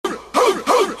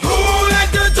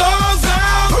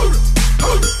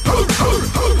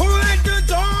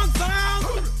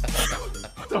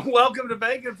Welcome to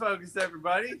Bacon Focus,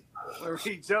 everybody, where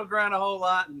we joke around a whole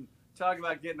lot and talk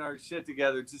about getting our shit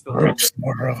together just a little bit.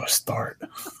 More of a start.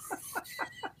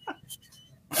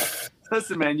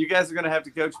 Listen, man, you guys are going to have to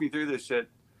coach me through this shit.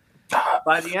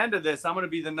 By the end of this, I'm going to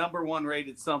be the #1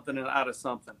 rated something and out of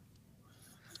something.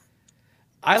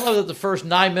 I love that the first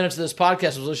 9 minutes of this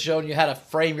podcast was just showing you how to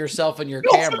frame yourself in your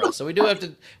camera. So we do have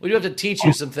to teach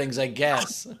you some things, I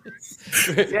guess.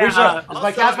 Yeah,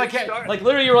 my camera. Like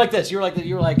literally, you were like this. You were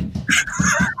like,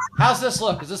 how's this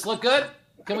look? Does this look good?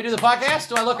 Can we do the podcast?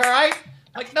 Do I look all right?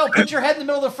 Like, no, put your head in the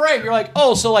middle of the frame. You're like,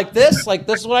 oh, so like this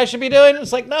is what I should be doing?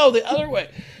 It's like, no, the other way.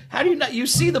 How do you not? You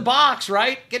see the box,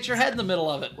 right? Get your head in the middle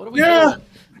of it. What are we doing?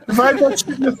 Divide that shit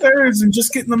into thirds and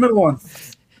just get in the middle one.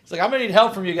 It's like, I'm going to need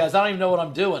help from you guys. I don't even know what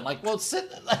I'm doing. Like, well, sit,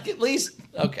 like, at least.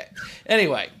 Okay.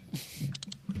 Anyway.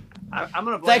 I'm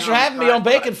going to Thanks for having me on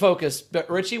Bacon Focus. But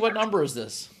Richie, what number is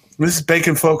this? This is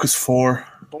Bacon Focus 4.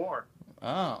 4.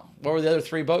 Oh. What were the other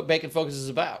 3 Bacon Focuses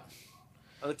about?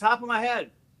 On the top of my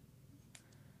head.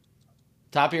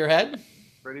 Top of your head?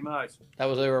 Pretty much. That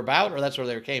was what they were about, or that's where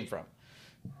they came from?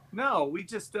 No, we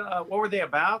just, what were they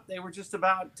about? They were just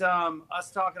about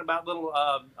us talking about little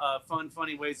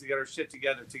funny ways to get our shit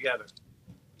together.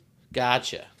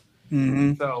 Gotcha.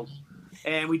 Mm-hmm. So,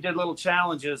 and we did little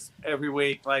challenges every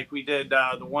week. Like we did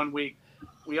the 1 week,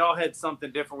 we all had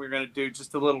something different we were going to do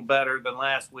just a little better than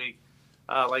last week.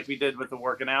 Like we did with the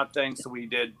working out thing. So we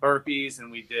did burpees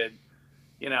and we did,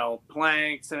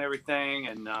 planks and everything.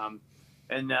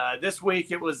 And this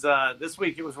week it was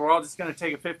we're all just going to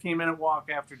take a 15-minute walk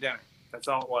after dinner. That's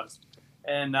all it was.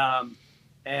 And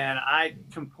I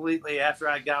completely, after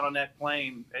I got on that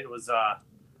plane, it was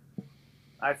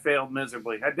I failed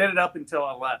miserably. I did it up until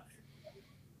I left.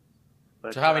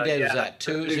 But, so how many days was that?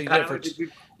 2? So you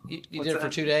did it for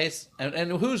 2 days?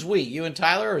 And who's we? You and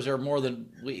Tyler, or is there more than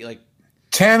we? Like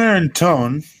Tanner and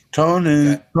Tone. Tone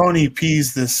and Tony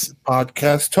P's this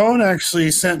podcast. Tone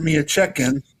actually sent me a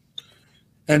check-in.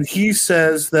 And he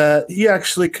says that he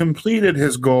actually completed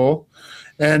his goal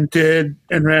and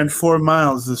ran 4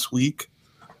 miles this week.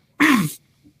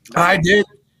 I did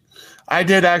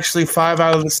actually 5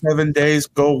 out of the 7 days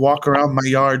go walk around my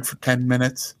yard for 10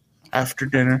 minutes after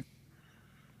dinner.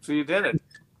 So you did it.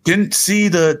 Didn't see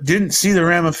the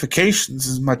ramifications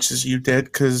as much as you did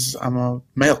because I'm a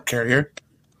mail carrier.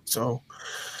 So,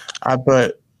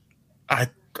 but I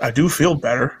do feel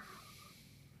better.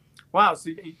 Wow, so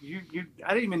you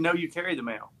I didn't even know you carried the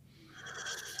mail.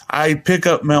 I pick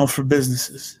up mail for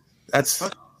businesses. That's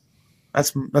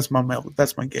my mail.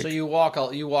 That's my gig. So you walk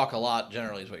a lot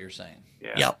generally is what you're saying.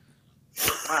 Yeah. Yep.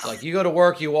 Wow. So like you go to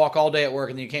work, you walk all day at work,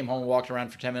 and then you came home and walked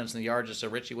around for 10 minutes in the yard just so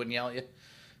Richie wouldn't yell at you?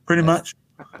 Pretty much.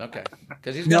 Okay.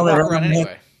 Because he's going to walk around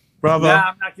anyway. Bravo.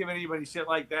 Nah, I'm not giving anybody shit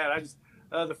like that. I just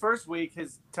the first week,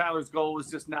 Tyler's goal was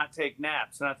just not take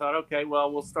naps, and I thought, okay, well,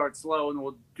 we'll start slow and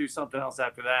we'll do something else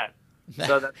after that.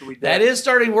 So that's what we did. That is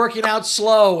starting working out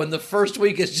slow, and the first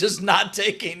week is just not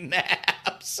taking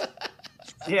naps.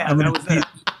 Yeah, that was it.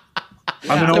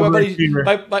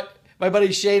 My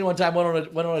buddy Shane one time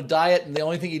went on a diet, and the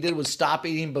only thing he did was stop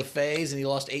eating buffets, and he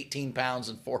lost 18 pounds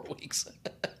in 4 weeks.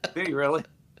 Did he really?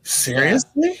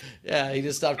 Seriously? Yeah, he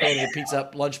just stopped going to the Pizza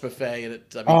Hut lunch buffet,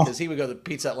 because he would go to the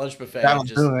Pizza Hut lunch buffet and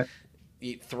just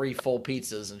eat 3 full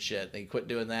pizzas and shit. And he quit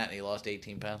doing that, and he lost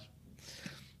 18 pounds.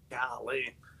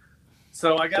 Golly.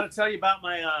 So I got to tell you about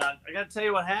I got to tell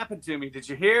you what happened to me. Did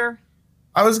you hear?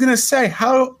 I was gonna say,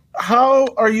 how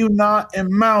are you not in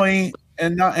Maui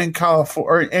and not in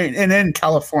California, and in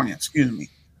California? Excuse me.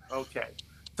 Okay,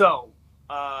 so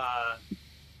I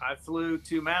flew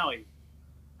to Maui.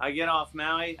 I get off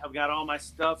Maui. I've got all my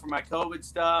stuff for my COVID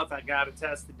stuff. I got a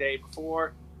test the day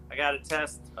before. I got a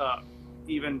test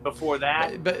even before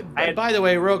that. But by the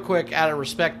way, real quick, out of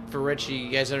respect for Richie,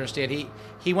 you guys understand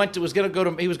he was going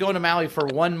to Maui for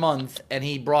 1 month, and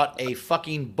he brought a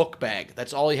fucking book bag.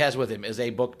 That's all he has with him is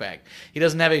a book bag. He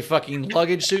doesn't have a fucking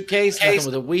luggage suitcase, nothing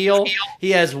with a wheel.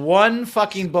 He has one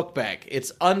fucking book bag.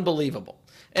 It's unbelievable.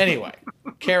 Anyway,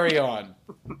 carry on.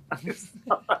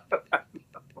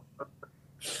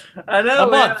 I know, a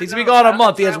month. He's going to be gone a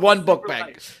month. He has one book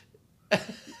bag.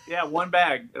 Yeah, one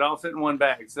bag. It all fit in one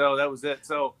bag. So that was it.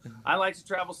 So I like to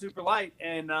travel super light,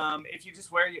 and if you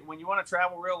just when you want to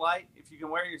travel real light, if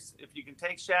you can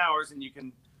take showers and you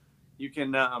can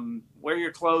wear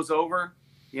your clothes over,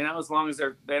 as long as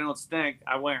they don't stink,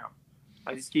 I wear them.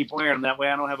 I just keep wearing them. That way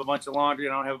I don't have a bunch of laundry.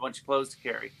 I don't have a bunch of clothes to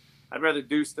carry. I'd rather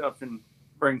do stuff than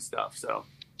bring stuff. So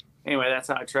anyway, that's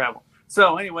how I travel.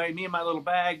 So anyway, me and my little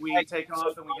bag, we take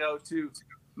off and we go to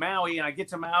Maui, and I get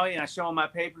to Maui and I show them my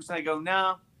papers and they go,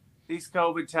 no, these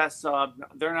COVID tests,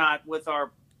 they're not with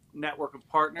our network of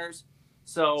partners.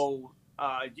 So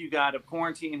you got to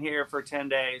quarantine here for 10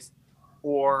 days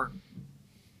or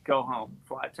go home,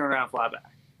 turn around, fly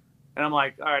back. And I'm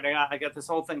like, all right, I got this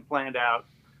whole thing planned out.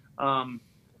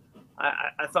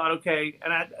 I thought, okay,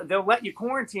 and they'll let you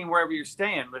quarantine wherever you're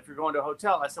staying. If you're going to a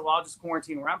hotel, I said, well, I'll just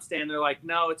quarantine where I'm staying. They're like,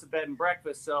 no, it's a bed and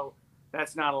breakfast, so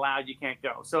that's not allowed. You can't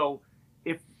go. So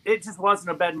if it just wasn't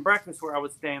a bed and breakfast where I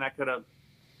was staying, I could have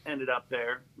ended up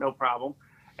there, no problem.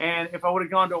 And if I would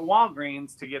have gone to a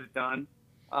Walgreens to get it done,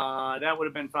 that would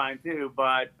have been fine too.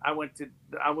 But I went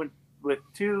with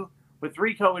 3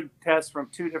 COVID tests from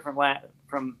two different labs,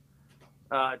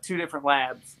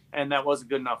 and that wasn't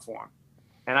good enough for him.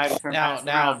 And I turned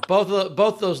now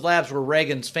both those labs were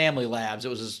Reagan's family labs. It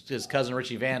was his cousin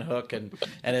Richie Van Hook and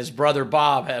his brother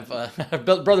Bob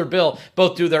brother Bill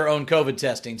both do their own COVID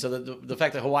testing. So the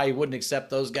fact that Hawaii wouldn't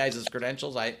accept those guys as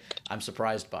credentials, I'm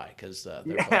surprised by, because and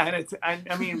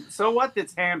I mean, so what?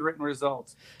 It's handwritten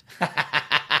results.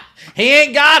 He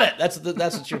ain't got it. That's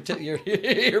what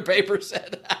your paper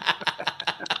said.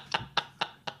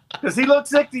 Does he look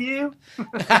sick to you?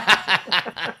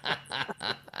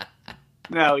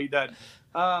 No, he doesn't.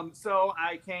 So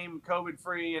I came COVID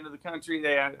free into the country.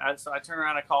 So I turned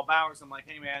around, I called Bowers. I'm like,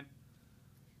 hey man,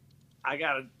 I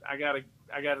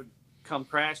gotta come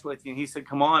crash with you. And he said,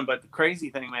 come on. But the crazy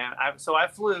thing, man, so I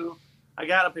flew. I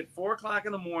got up at 4:00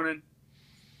 in the morning,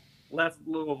 left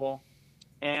Louisville,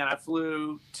 and I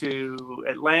flew to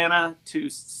Atlanta, to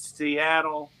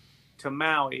Seattle, to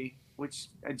Maui. Which,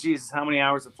 Jesus, how many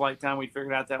hours of flight time we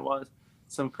figured out that was?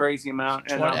 Some crazy amount.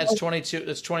 And, that's 22.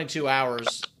 That's 22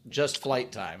 hours just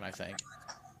flight time, I think.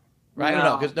 Right? No,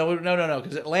 no.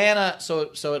 Because Atlanta.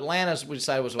 So Atlanta, we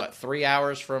decided, was what, 3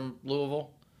 hours from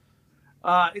Louisville?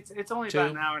 It's only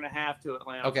about an hour and a half to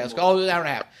Atlanta. Okay, let's call it an hour and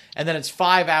a half, and then it's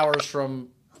 5 hours from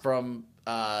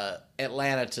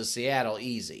Atlanta to Seattle,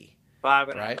 easy. 5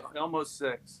 and right? Almost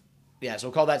 6. Yeah, so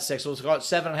we'll call that 6. So let's call it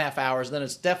 7.5 hours. And then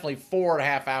it's definitely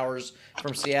 4.5 hours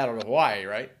from Seattle to Hawaii,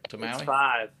 right? To Maui? It's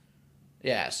 5.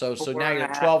 Yeah, so now you're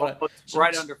at 12.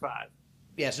 Right under 5.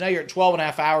 Yeah, so now you're at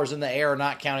 12.5 hours in the air,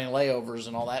 not counting layovers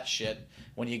and all that shit.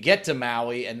 When you get to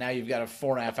Maui, and now you've got a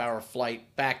 4.5 hour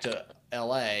flight back to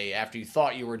LA after you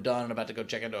thought you were done and about to go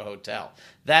check into a hotel.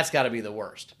 That's got to be the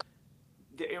worst.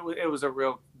 It was a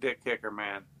real dick kicker,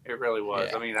 man. It really was.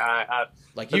 Yeah. I mean, I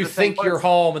like, you think you're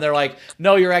home, and they're like,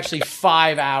 no, you're actually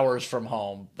 5 hours from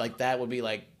home. Like, that would be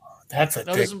like, that's a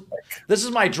no, dick. This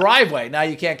is my driveway. Now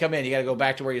you can't come in. You got to go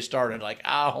back to where you started. Like,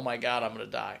 oh my God, I'm gonna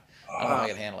die. I don't know if I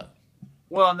can handle it.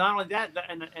 Well, not only that,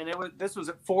 and this was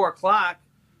at 4:00.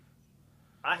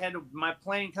 I had my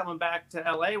plane coming back to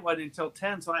LA wasn't until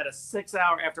 10, so I had a 6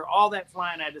 hour. After all that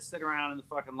flying, I had to sit around in the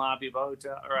fucking lobby of a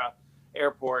hotel or a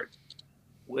airport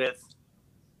with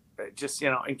just,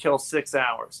 and kill 6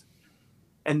 hours,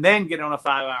 and then get on a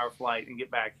 5 hour flight and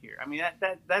get back here. I mean,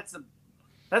 that's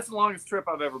the longest trip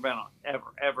I've ever been on,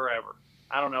 ever.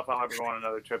 I don't know if I'll ever go on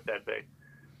another trip that big.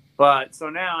 But so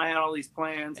now I had all these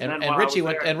plans, and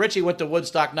Richie went to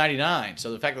Woodstock '99.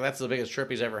 So the fact that that's the biggest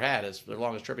trip he's ever had, is the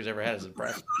longest trip he's ever had, is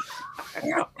impressive. I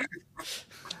know.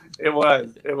 It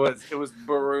was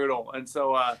brutal, and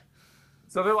so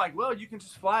they're like, well, you can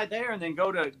just fly there and then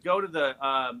go to the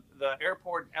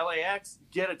airport LAX,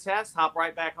 get a test, hop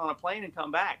right back on a plane, and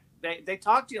come back. They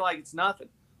talk to you like it's nothing.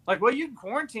 Like, well, you can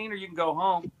quarantine or you can go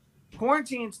home.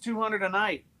 Quarantine's $200 a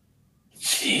night.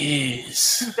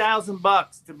 Jeez.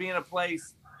 $2,000 to be in a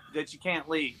place that you can't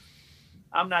leave.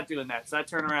 I'm not doing that. So I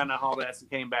turned around and I hauled ass and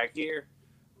came back here.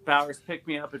 Bowers picked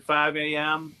me up at 5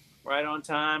 a.m. right on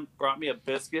time, brought me a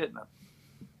biscuit.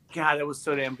 God, it was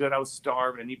so damn good. I was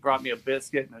starving. He brought me a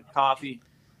biscuit and a coffee.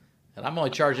 And I'm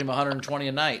only charging him $120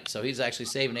 a night, so he's actually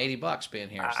saving $80 being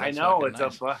here. So I know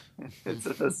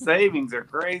the savings are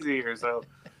crazy here.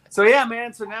 So yeah,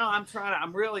 man. So now I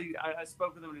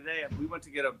spoke with him today. We went to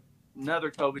get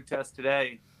another COVID test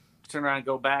today. Turn around and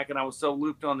go back, and I was so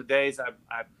looped on the days.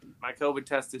 My COVID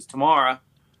test is tomorrow.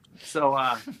 So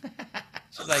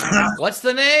she's like, what's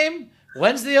the name?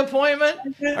 When's the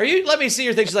appointment? Let me see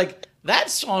your thing. She's like,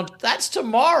 that's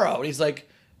tomorrow. And he's like,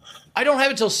 I don't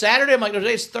have it till Saturday. I'm like, no,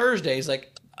 today's Thursday. He's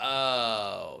like,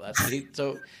 oh,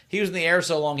 so he was in the air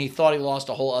so long he thought he lost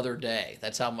a whole other day.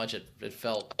 That's how much it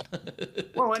felt.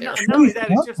 Well, and not only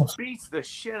that, it just beats the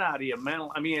shit out of you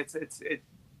mental. I mean, it's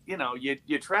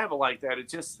you travel like that. It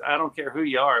just, I don't care who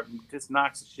you are, it just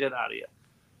knocks the shit out of you,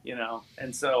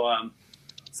 And so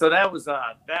that was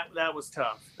that was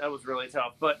tough. That was really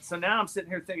tough. But so now I'm sitting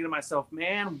here thinking to myself,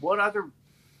 man, what other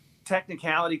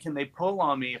technicality can they pull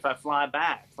on me if I fly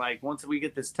back? Like, once we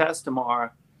get this test tomorrow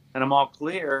and I'm all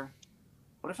clear,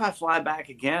 what if I fly back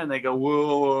again and they go,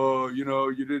 whoa, you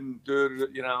didn't,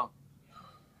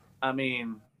 I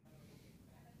mean,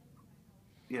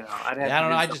 I'd have Yeah, to I don't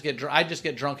know. do I just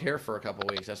get drunk here for a couple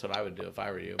of weeks. That's what I would do if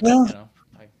I were you. But, Yeah.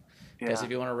 I guess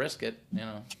if you want to risk it,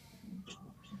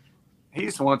 He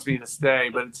just wants me to stay,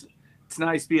 but it's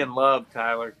nice being loved,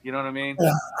 Tyler. You know what I mean?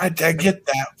 Yeah, I get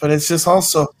that, but it's just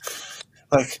also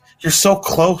like you're so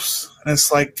close, and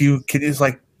it's like, do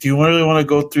you really want to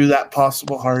go through that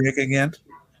possible heartache again?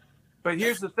 But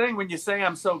here's the thing: when you say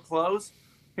I'm so close,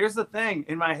 here's the thing.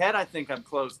 In my head, I think I'm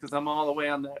close because I'm all the way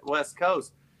on the West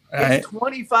Coast. Right. It's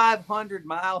 2,500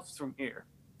 miles from here.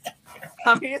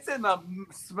 I mean, it's in the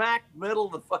smack middle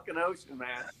of the fucking ocean,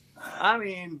 man. I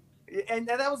mean, and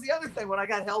that was the other thing. When I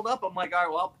got held up, I'm like, all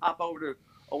right, well, I'll pop over to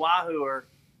Oahu or,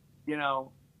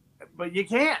 but you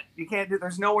can't. You can't do.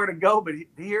 There's nowhere to go but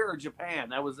here or Japan.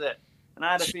 That was it. And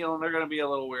I had a feeling they're going to be a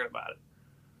little weird about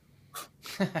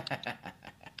it.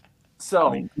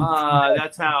 So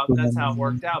that's how it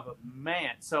worked out. But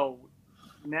man, so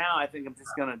now I think I'm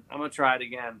gonna try it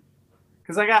again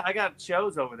because I got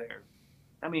shows over there.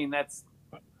 I mean that's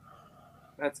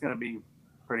gonna be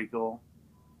pretty cool.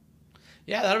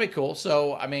 Yeah, that'll be cool.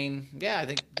 So I mean, yeah, I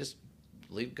think just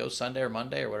go Sunday or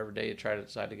Monday or whatever day you try to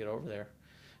decide to get over there.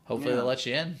 Hopefully they'll let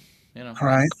you in.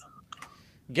 Right.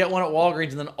 Get one at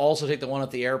Walgreens and then also take the one at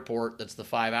the airport. That's the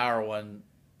 5-hour one.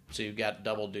 So you've got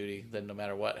double duty. Then no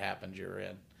matter what happens, you're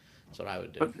in. That's what I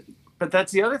would do. But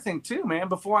that's the other thing too, man.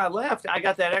 Before I left, I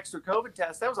got that extra COVID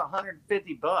test. That was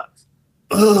 $150.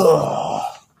 Ugh.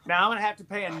 Now I'm gonna have to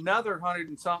pay another 100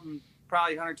 and something,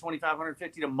 probably 125,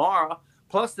 150 tomorrow,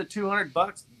 plus the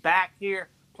 $200 back here,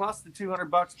 plus the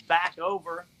 $200 back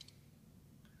over.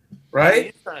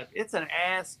 Right? I mean, it's an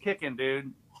ass kicking,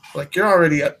 dude. Like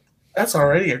that's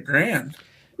already $1,000.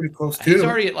 Pretty close too. He's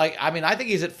already I think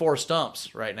he's at 4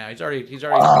 stumps right now. He's already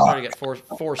got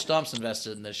four stumps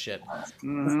invested in this shit.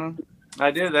 Mm-hmm. I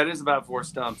do. That is about 4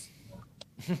 stumps.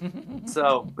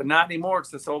 So, but not anymore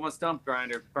because I sold my stump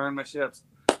grinder, burned my ships.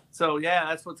 So yeah,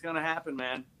 that's what's gonna happen,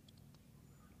 man.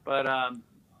 But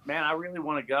man, I really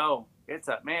want to go. It's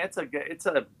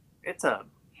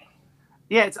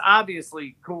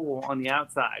obviously cool on the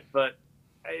outside, but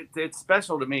it's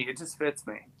special to me. It just fits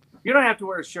me. You don't have to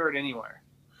wear a shirt anywhere.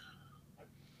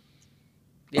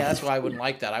 Yeah, that's why I wouldn't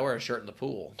like that. I wear a shirt in the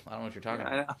pool. I don't know what you're talking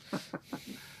about.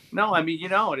 No, I mean,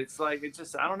 it's like,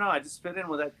 I don't know. I just fit in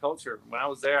with that culture. When I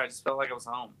was there, I just felt like I was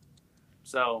home.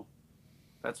 So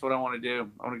that's what I want to do.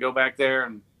 I want to go back there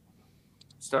and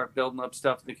start building up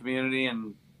stuff in the community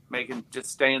and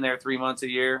staying there 3 months a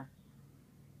year.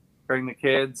 Bring the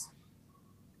kids.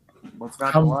 What's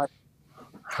not to like?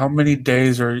 How many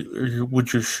days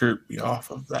would your shirt be off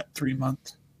of that 3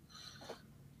 months?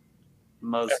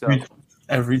 Most of them.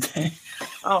 Every day.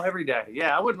 Oh, every day.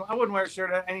 Yeah, I wouldn't wear a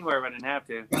shirt anywhere if I didn't have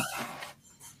to.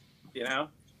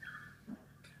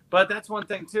 But that's one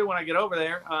thing too. When I get over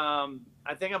there, I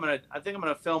think I'm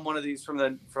gonna film one of these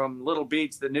from Little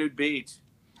Beach, the nude beach.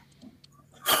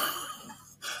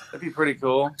 That'd be pretty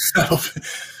cool.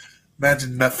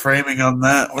 Imagine that framing on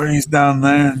that where he's down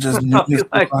there and just No,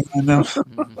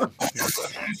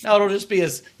 it'll just be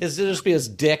his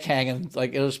dick hanging.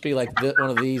 Like it'll just be like one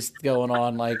of these going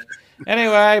on. Like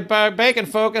anyway, bacon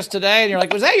focus today, and you're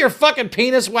like, was that your fucking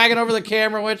penis wagging over the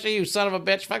camera, Witchy? You son of a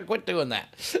bitch! Fucking quit doing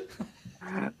that.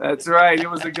 That's right. It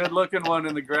was a good-looking one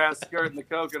in the grass skirt and the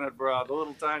coconut bra, the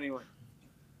little tiny one,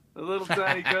 the little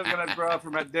tiny coconut bra for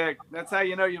my dick. That's how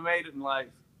you know you made it in life.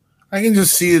 I can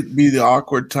just see it be the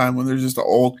awkward time when there's just an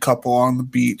old couple on the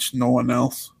beach, no one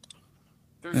else.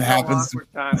 There's no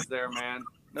awkward times there, man.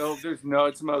 No, it's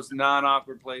the most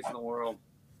non-awkward place in the world.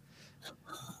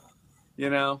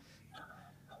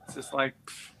 It's just like,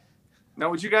 now,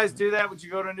 would you guys do that? Would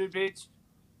you go to a nude beach?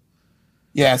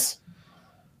 Yes.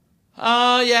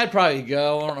 Yeah, I'd probably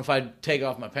go. I don't know if I'd take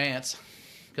off my pants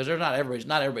because not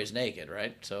everybody's naked,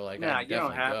 right? So like, yeah, you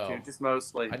don't have to. Just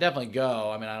mostly. I definitely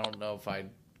go. I mean, I don't know if I'd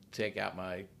take out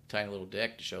my tiny little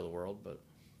dick to show the world, but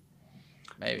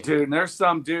maybe. Dude, and there's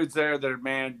some dudes there that are,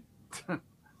 man,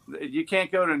 you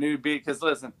can't go to a nude beach because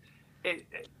listen,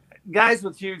 guys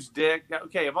with huge dick.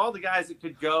 Okay, of all the guys that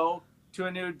could go to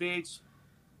a nude beach,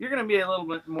 you're going to be a little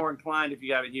bit more inclined if you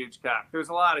got a huge cock. There's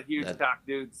a lot of huge cock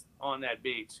dudes on that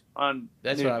beach.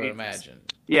 That's what I would imagine.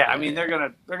 Yeah, I mean they're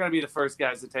gonna be the first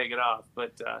guys to take it off,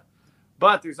 but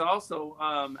there's also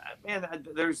man,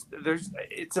 there's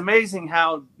it's amazing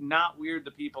how not weird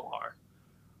the people are.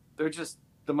 They're just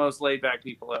the most laid back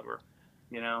people ever,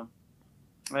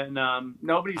 And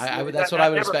nobody's. That's what I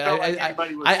would expect.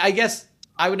 I guess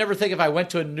I would never think if I went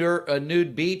to a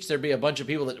nude beach, there'd be a bunch of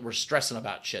people that were stressing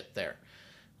about shit there.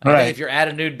 I think if you're at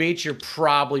a nude beach, you're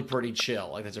probably pretty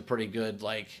chill. Like that's a pretty good,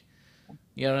 like,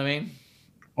 you know what I mean?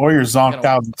 Or you're zonked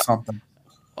out on something.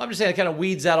 Well, I'm just saying it kind of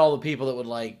weeds out all the people that would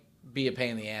like be a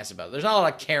pain in the ass about it. There's not a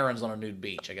lot of Karens on a nude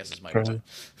beach, I guess is my point.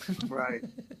 Right.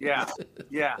 Yeah.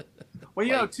 Yeah. Well,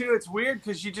 you know, too, it's weird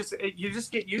because you just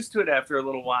get used to it after a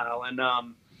little while,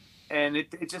 and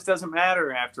it just doesn't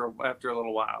matter after a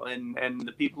little while. And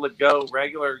the people that go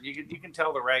regular, you can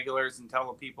tell the regulars and tell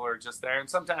the people are just there. And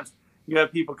sometimes you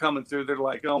have people coming through, they're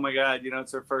like, oh my God, you know,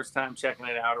 it's their first time checking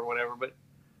it out or whatever. But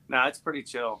no, it's pretty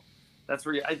chill. That's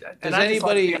where I just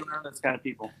like being around those kind of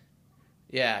people.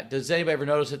 Yeah. Does anybody ever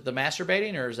notice the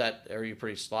masturbating, or are you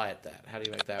pretty sly at that? How do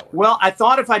you make that work? Well, I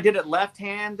thought if I did it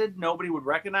left-handed, nobody would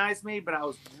recognize me, but I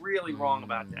was really wrong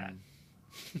about that.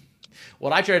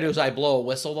 What I try to do is I blow a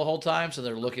whistle the whole time, so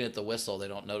they're looking at the whistle. They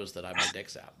don't notice that my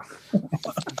dick's out.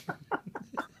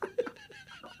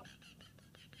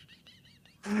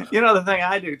 You know, the thing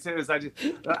I do too is I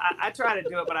try to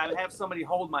do it, but I have somebody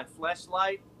hold my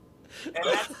fleshlight, and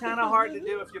that's kind of hard to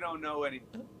do if you don't know the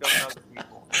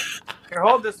people. Here,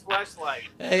 hold this fleshlight.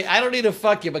 Hey, I don't need to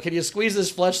fuck you, but can you squeeze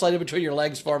this fleshlight in between your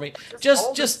legs for me?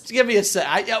 Just give me a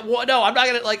sec. No, I'm not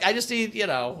gonna I just need, you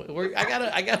know,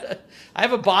 I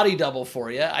have a body double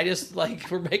for you. I just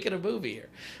we're making a movie here.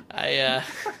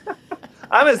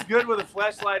 I'm as good with a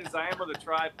fleshlight as I am with a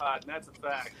tripod, and that's a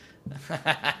fact.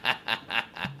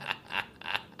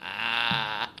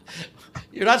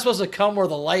 You're not supposed to come where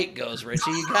the light goes,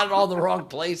 Richie. You got it all in the wrong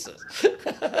places.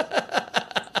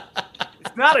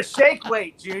 It's not a shake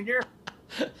weight, Junior.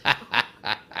 You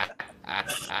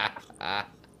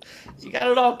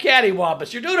got it all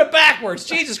cattywampus. You're doing it backwards.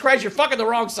 Jesus Christ, you're fucking the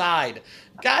wrong side.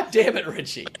 God damn it,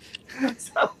 Richie.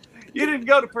 So, you didn't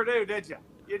go to Purdue, did you?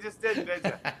 You just didn't, did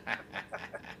you?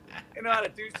 You know how to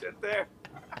do shit there.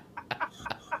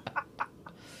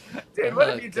 Dude, what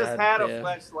if you just had a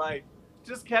fleshlight?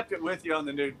 Just kept it with you on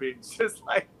the nude beach. Just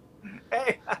like,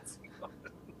 hey,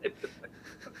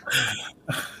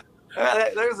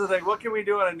 there's the thing. What can we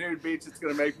do on a nude beach that's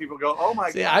going to make people go, oh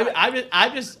my God? I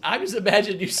just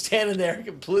imagine you standing there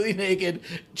completely naked,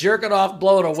 jerking off,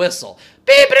 blowing a whistle.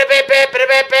 Beep, beep, beep, beep,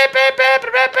 beep, beep, beep,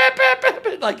 beep, beep,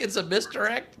 beep, like it's a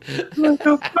misdirect. Like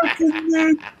a fucking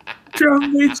nude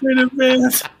drum beach in a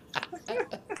band.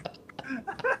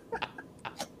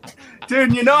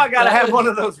 Dude, you know I gotta have one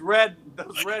of those red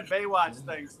Baywatch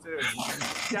things too.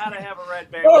 Gotta have a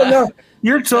red Baywatch. Oh no,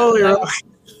 you're totally right.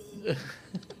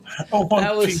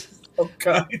 That was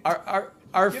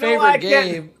our favorite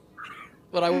game.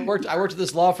 When I worked at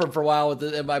this law firm for a while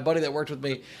and my buddy that worked with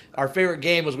me. Our favorite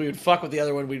game was we would fuck with the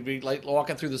other one. We'd be like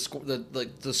walking through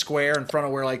the square in front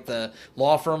of where like the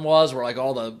law firm was, where like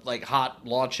all the like hot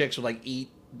law chicks would like eat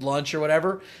lunch or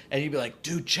whatever, and you'd be like,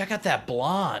 dude, check out that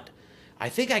blonde. I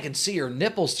think I can see her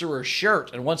nipples through her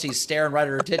shirt. And once he's staring right at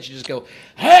her tits, you just go,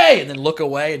 hey, and then look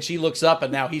away. And she looks up,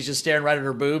 and now he's just staring right at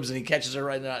her boobs, and he catches her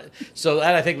right now. So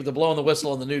that, I think, with the blowing the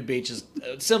whistle on the nude beach is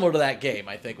similar to that game.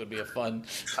 I think would be a fun.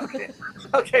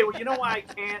 Okay, well, you know why I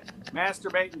can't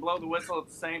masturbate and blow the whistle at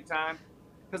the same time?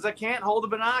 Because I can't hold the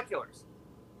binoculars.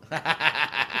 That's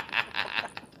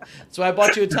why I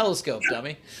bought you a telescope,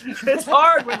 dummy. It's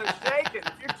hard when they're shaking.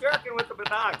 If you're jerking with the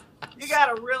binoculars, you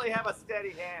got to really have a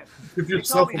steady hand. Give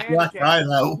yourself a black eye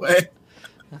that way.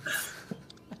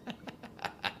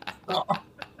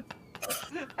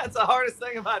 That's the hardest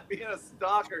thing about being a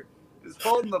stalker is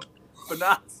holding the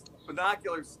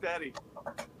binoculars steady.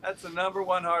 That's the number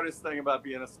one hardest thing about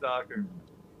being a stalker.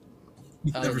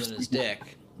 Other than his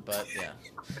dick, but yeah.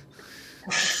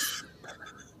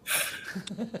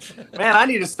 Man, I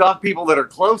need to stalk people that are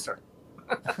closer.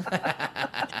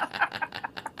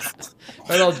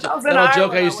 That old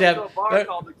joke I used to have. I went to a bar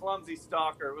called the Clumsy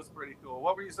Stalker. It was pretty cool.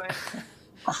 What were you saying?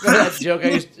 That joke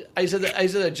I said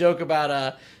that joke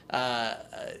about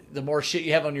the more shit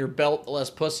you have on your belt, the less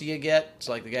pussy you get. It's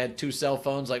like the guy had 2 cell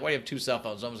phones. Like, why do you have 2 cell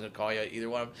phones? Someone's gonna call you either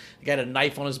one of them. The guy had a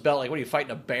knife on his belt. Like, what are you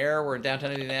fighting, a bear? We're in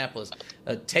downtown Indianapolis.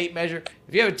 A tape measure.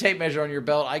 If you have a tape measure on your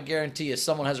belt, I guarantee you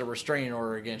someone has a restraining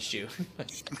order against you.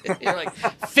 You're like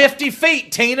 50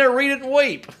 feet, Tina. Read it and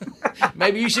weep.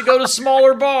 Maybe you should go to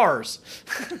smaller bars.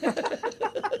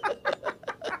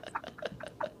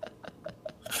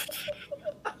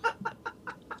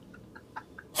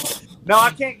 No,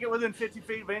 I can't get within 50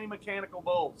 feet of any mechanical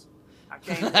bulls. I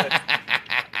can't get it.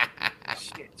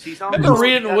 Shit, she's on. Remember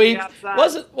Read It and Weep?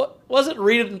 Wasn't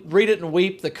Read It and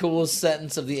Weep the coolest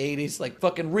sentence of the 80s? Like,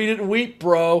 fucking read it and weep,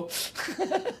 bro. Read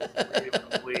it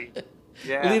and weep.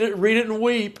 Yeah. Read it and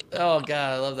weep. Oh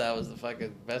god, I love that. It was the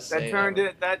fucking best. That turned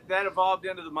it. That evolved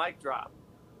into the mic drop.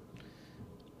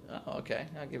 Oh, okay.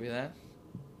 I'll give you that.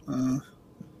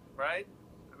 Right?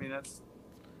 I mean, that's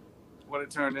what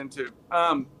it turned into.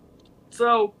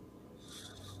 So,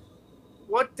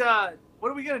 what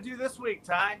What are we gonna do this week,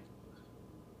 Ty?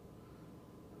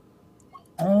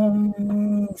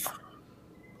 I'm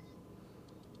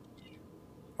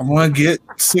gonna get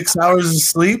 6 hours of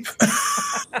sleep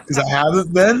because I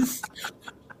haven't been.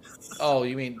 Oh,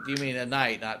 you mean a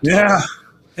night, not 12.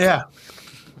 Yeah.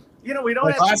 You know, we don't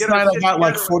Like have to last get our night I shit got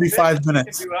like together with 45 fitness.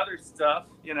 minutes. You can do other stuff,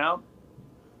 you know.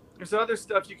 There's other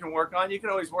stuff you can work on. You can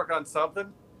always work on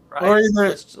something, right? Or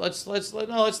either Let's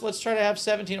try to have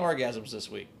 17 orgasms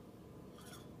this week.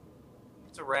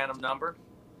 It's a random number.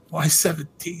 why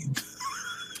 17?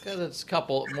 Because it's a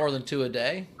couple more than 2 a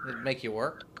day that make you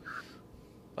work.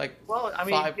 Like, Well, I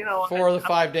mean, you know, 4 of the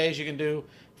 5 days you can do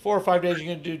 4 or 5 days you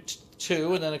can do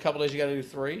 2, and then a couple days you got to do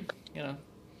 3. You know.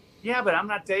 Yeah, but I'm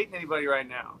not dating anybody right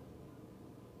now.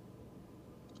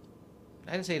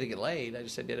 I didn't say to get laid. I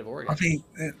just said to have I orgasms. mean,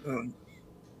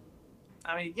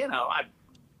 I mean, you know,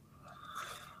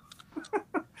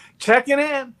 checking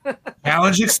in.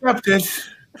 challenge accepted.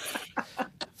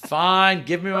 Fine,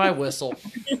 give me my whistle.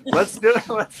 Let's do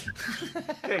it.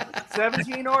 Okay,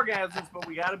 17 orgasms, but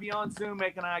we got to be on Zoom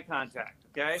making eye contact.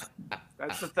 Okay,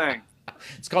 that's the thing.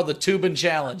 It's called the Tubin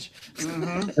Challenge.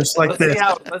 Mm-hmm. Just like this.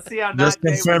 Let's see how Just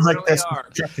not gay we confirm like really this. are.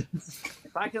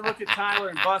 If I can look at Tyler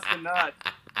and bust a nut.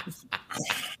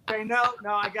 Okay, no,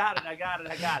 I got it.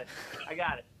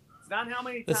 It's not how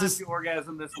many times you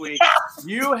orgasm this week.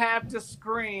 You have to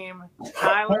scream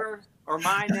Tyler or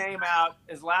my name out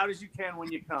as loud as you can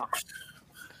when you come.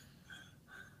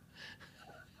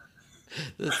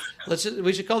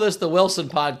 We should call this the Wilson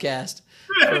podcast.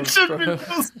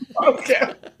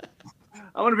 Okay.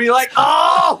 I'm gonna be like,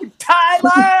 oh,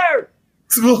 Tyler!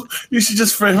 Well, you should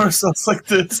just frame ourselves like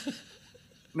this.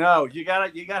 No, you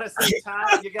gotta say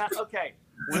Tyler. Okay.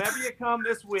 Whenever you come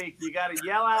this week, you gotta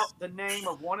yell out the name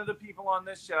of one of the people on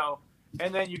this show,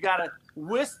 and then you gotta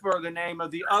whisper the name of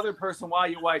the other person while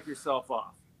you wipe yourself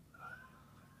off.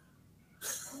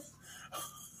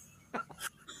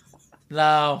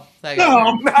 No.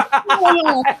 No.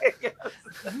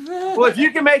 Well, if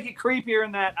you can make it creepier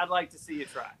than that, I'd like to see you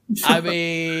try. I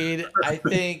mean, I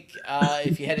think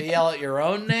if you had to yell out your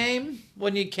own name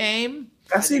when you came,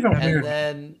 That's even weird.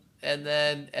 and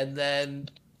then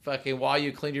fucking while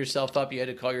you cleaned yourself up, you had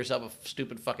to call yourself a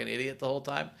stupid fucking idiot the whole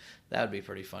time. That would be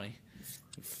pretty funny.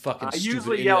 You fucking I stupid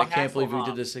usually idiot! yell I can't believe you Hasselhoff.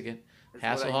 did this again.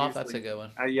 That's what I Hasselhoff, that's a usually- good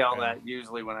one. I yell that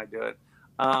usually when I do it.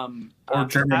 Or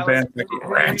German Tyler, band like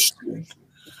Rammstein.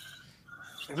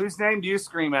 whose name do you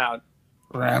scream out?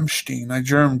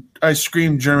 Rammstein. I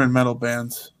scream German metal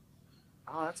bands.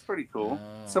 Oh, that's pretty cool.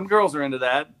 Oh. Some girls are into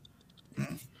that.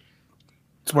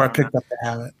 That's where I picked up the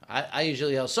habit. I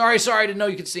usually yell, sorry, I didn't know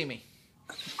you could see me.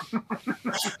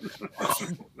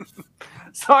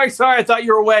 Sorry, I thought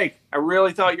you were awake. I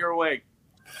really thought you were awake.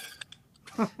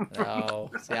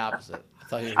 No, it's the opposite. I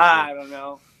thought you were I don't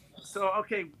know. So,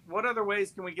 okay, what other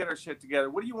ways can we get our shit together?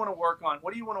 What do you want to work on?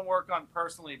 What do you want to work on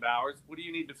personally, Bowers? What do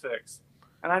you need to fix?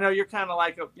 And I know you're kind of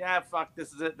like, yeah, fuck,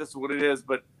 this is it. This is what it is.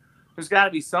 But there's got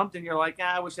to be something you're like,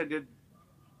 I wish I did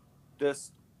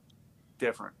this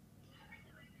different.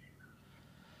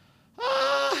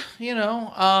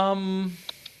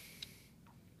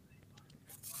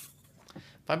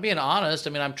 if I'm being honest, I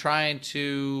mean, I'm trying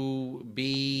to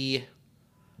be.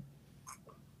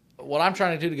 What I'm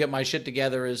trying to do to get my shit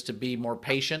together is to be more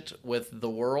patient with the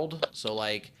world. So,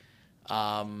 like,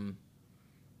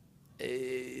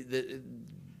 this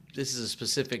is a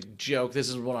specific joke. This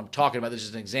is what I'm talking about. This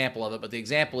is an example of it. But the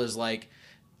example is like,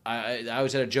 I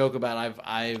always had a joke about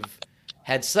I've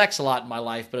had sex a lot in my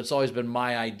life, but it's always been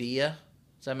my idea.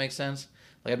 Does that make sense?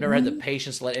 Like, I've never had the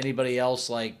patience to let anybody else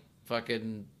like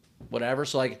fucking whatever.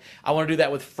 So like, I want to do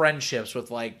that with friendships, with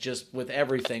like just with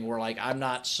everything. Where like I'm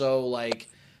not so like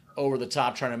over the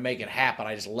top trying to make it happen.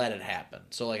 I just let it happen.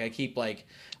 So like I keep like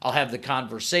I'll have the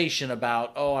conversation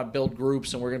about, oh, I build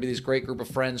groups and we're gonna be this great group of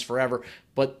friends forever.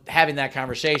 But having that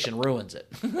conversation ruins it.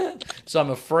 So I'm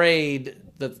afraid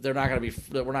that we're not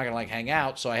gonna like hang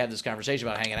out. So I have this conversation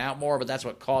about hanging out more, but that's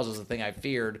what causes the thing I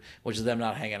feared, which is them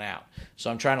not hanging out.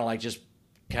 So I'm trying to like just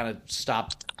kind of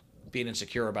stop being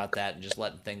insecure about that and just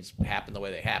letting things happen the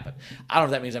way they happen. I don't know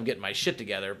if that means I'm getting my shit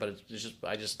together, but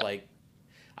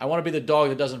I want to be the dog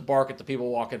that doesn't bark at the people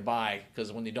walking by,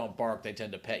 because when you don't bark, they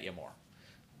tend to pet you more.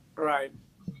 Right.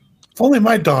 If only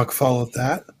my dog followed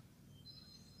that.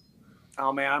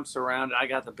 Oh, man, I'm surrounded. I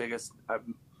got the biggest.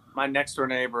 My next door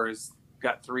neighbor has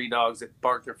got 3 dogs that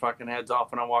bark their fucking heads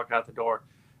off when I walk out the door.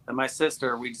 And my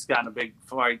sister, we just got in a big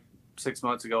fight 6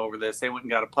 months ago over this. They went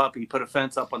and got a puppy, put a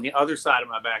fence up on the other side of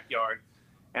my backyard.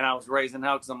 And I was raising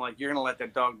hell because I'm like, you're going to let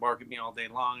that dog bark at me all day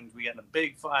long. And we got in a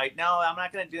big fight. No, I'm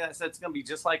not going to do that. So it's going to be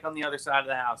just like on the other side of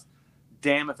the house.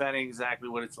 Damn if that ain't exactly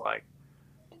what it's like.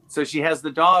 So she has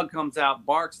the dog comes out,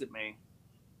 barks at me.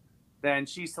 Then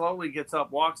she slowly gets up,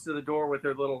 walks to the door with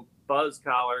her little buzz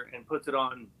collar, and puts it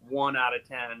on 1 out of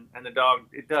 10. And the dog,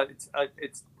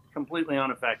 it's completely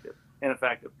ineffective.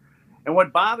 And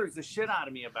what bothers the shit out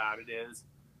of me about it is,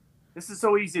 this is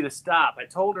so easy to stop. I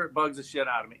told her it bugs the shit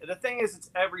out of me. The thing is,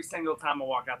 it's every single time I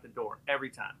walk out the door. Every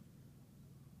time.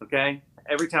 Okay?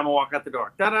 Every time I walk out the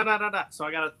door. Da-da-da-da-da. So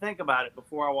I got to think about it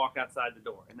before I walk outside the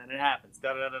door. And then it happens.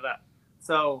 Da-da-da-da-da.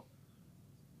 So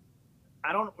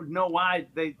I don't know why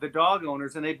the dog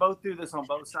owners, and they both do this on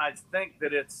both sides, think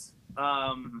that it's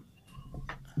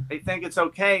they think it's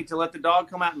okay to let the dog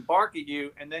come out and bark at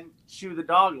you and then shoo the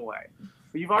dog away.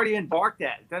 But you've already been barked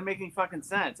at. It doesn't make any fucking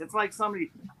sense. It's like somebody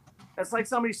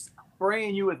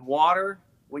spraying you with water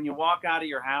when you walk out of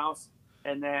your house,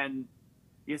 and then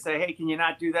you say, "Hey, can you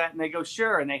not do that?" And they go,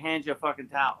 "Sure," and they hand you a fucking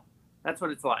towel. That's what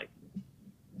it's like.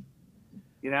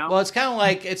 You know? Well, it's kind of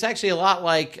like, it's actually a lot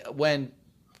like when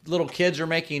little kids are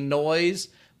making noise,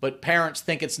 but parents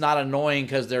think it's not annoying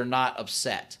because they're not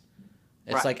upset.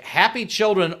 It's Right. like happy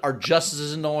children are just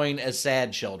as annoying as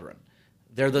sad children.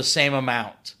 They're the same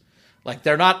amount. Like,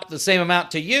 they're not the same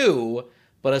amount to you,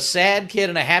 but a sad kid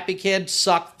and a happy kid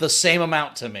suck the same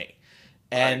amount to me.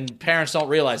 And Right. parents don't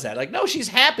realize that. Like, no, she's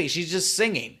happy. She's just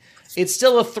singing. It's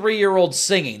still a 3-year-old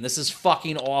singing. This is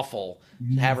fucking awful.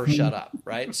 Have her shut up,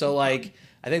 right? So, like,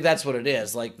 I think that's what it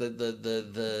is. Like,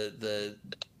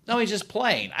 no, he's just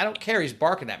playing. I don't care. He's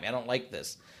barking at me. I don't like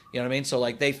this. You know what I mean? So,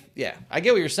 like, I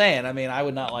get what you're saying. I mean, I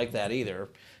would not like that either.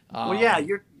 Well, yeah,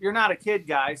 you're not a kid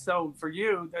guy, so for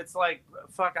you, that's like,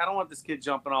 fuck, I don't want this kid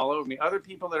jumping all over me. Other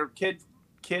people that are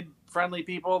kid friendly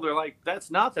people, they're like, that's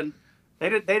nothing. They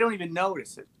don't even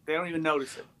notice it. They don't even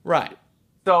notice it. Right.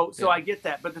 So Yeah. I get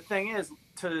that, but the thing is,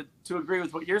 to agree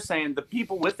with what you're saying, the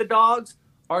people with the dogs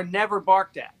are never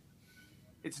barked at.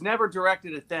 It's never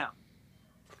directed at them.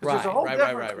 There's a whole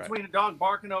difference between a dog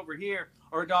barking over here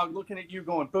or a dog looking at you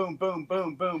going boom, boom,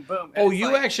 boom, boom, boom. Oh,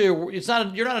 you like, actually,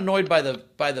 you're not annoyed by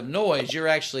the noise. You're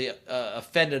actually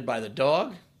offended by the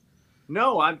dog.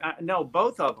 No, I no,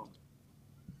 both of them,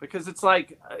 because it's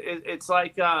like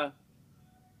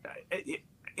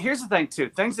here's the thing too.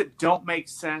 Things that don't make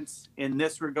sense in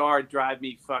this regard drive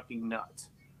me fucking nuts.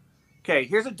 Okay,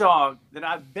 here's a dog that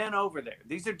I've been over there.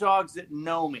 These are dogs that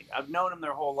know me. I've known them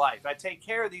their whole life. I take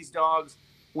care of these dogs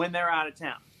when they're out of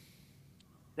town.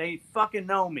 They fucking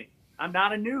know me. I'm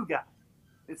not a new guy.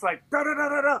 It's like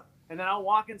da-da-da-da-da. And then I'll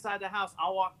walk inside the house.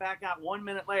 I'll walk back out 1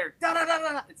 minute later.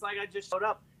 Da-da-da-da-da. It's like I just showed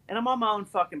up and I'm on my own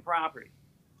fucking property.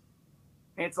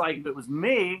 And it's like, if it was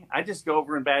me, I'd just go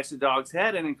over and bash the dog's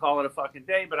head in and call it a fucking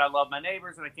day. But I love my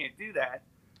neighbors and I can't do that.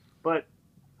 But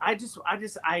I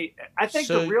think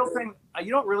the real thing,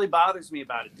 you know what really bothers me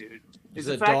about it, dude, is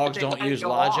the the fact dogs that they don't let it use go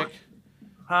logic. on.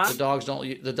 Huh?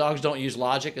 The dogs don't use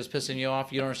logic is pissing you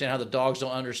off. You don't understand how the dogs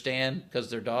don't understand because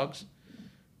they're dogs.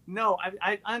 No,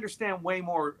 I understand way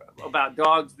more about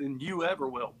dogs than you ever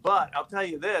will. But I'll tell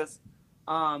you this,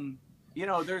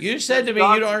 there's. You said to me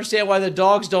you don't understand why the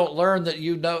dogs don't learn that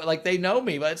you know, like they know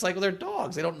me, but it's like, well, they're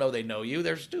dogs. They don't know they know you.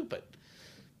 They're stupid.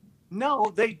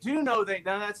 No, they do know no,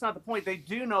 that's not the point. They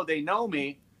do know they know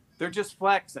me. They're just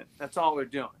flexing. That's all they're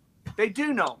doing. They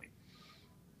do know me.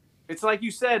 It's like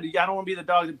you said, I don't want to be the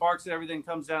dog that barks at everything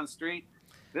comes down the street.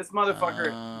 This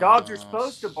motherfucker, dogs are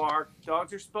supposed to bark.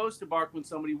 Dogs are supposed to bark when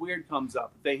somebody weird comes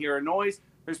up. If they hear a noise,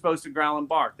 they're supposed to growl and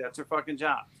bark. That's their fucking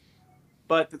job.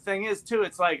 But the thing is, too,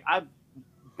 it's like I've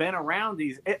been around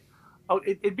these.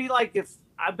 It'd be like if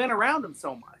I've been around them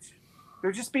so much.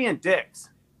 They're just being dicks.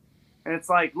 And it's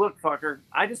like, look, fucker,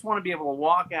 I just want to be able to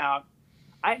walk out.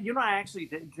 I actually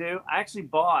did too? I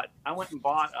went and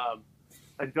bought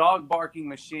a dog barking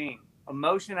machine, a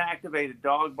motion activated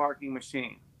dog barking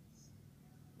machine.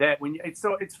 That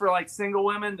it's for like single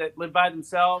women that live by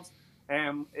themselves,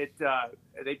 and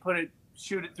they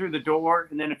shoot it through the door,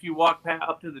 and then if you walk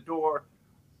up to the door,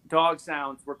 dog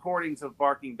sounds, recordings of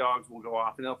barking dogs will go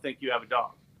off, and they'll think you have a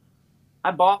dog.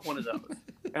 I bought one of those,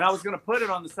 and I was going to put it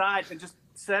on the side and just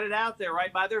set it out there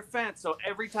right by their fence, so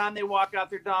every time they walk out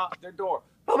their door,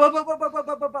 bah, bah, bah, bah, bah, bah,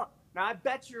 bah, bah, bah. Now I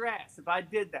bet your ass if I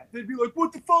did that, they'd be like,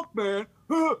 "What the fuck, man?"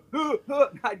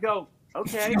 And I'd go,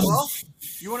 "Okay, well,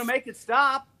 you want to make it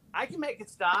stop? I can make it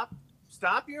stop.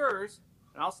 Stop yours,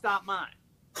 and I'll stop mine."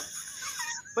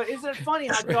 But isn't it funny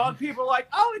how dog people are like,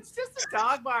 "Oh, it's just a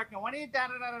dog barking. Why do you da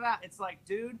da da da da?" It's like,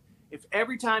 dude, if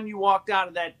every time you walked out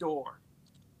of that door,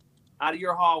 out of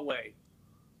your hallway,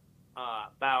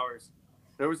 Bowers,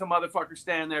 there was a motherfucker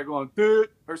standing there going, "Dude,"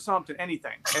 or something,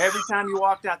 anything. Every time you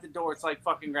walked out the door, it's like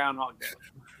fucking Groundhog Day.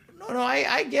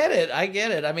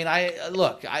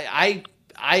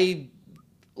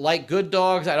 like good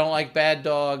dogs. I don't like bad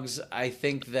dogs. I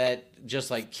think that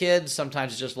just like kids,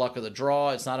 sometimes it's just luck of the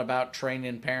draw. It's not about training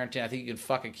and parenting. I think you can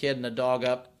fuck a kid and a dog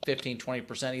up 15,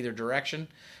 20% either direction.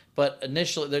 But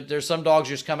initially, there's some dogs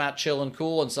just come out chill and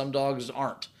cool, and some dogs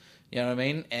aren't. You know what I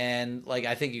mean? And like,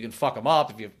 I think you can fuck them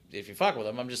up if you fuck with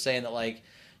them. I'm just saying that, like,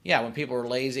 yeah, when people are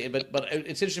lazy, but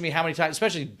it's interesting to me how many times,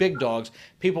 especially big dogs,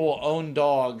 people will own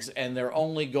dogs and their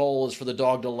only goal is for the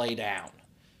dog to lay down.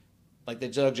 Like the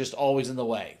dog just always in the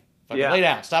way. Fucking lay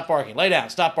down, stop barking, lay down,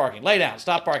 stop barking, lay down,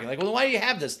 stop barking. Like, well, why do you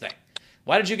have this thing?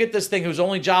 Why did you get this thing whose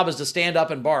only job is to stand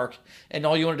up and bark, and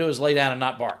all you want to do is lay down and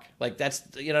not bark? Like, that's,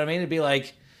 you know what I mean? It'd be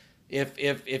like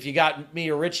if you got me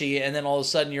or Richie, and then all of a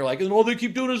sudden you're like, and all they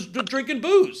keep doing is drinking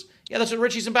booze. Yeah, that's what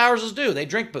Richies and Bowerses do. They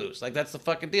drink booze. Like, that's the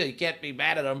fucking deal. You can't be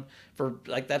mad at them for,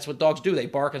 like, that's what dogs do. They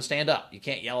bark and stand up. You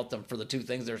can't yell at them for the two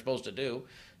things they're supposed to do,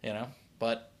 you know?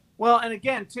 But... Well, and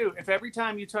again, too, if every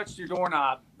time you touched your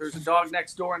doorknob, there's a dog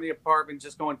next door in the apartment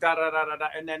just going da-da-da-da-da,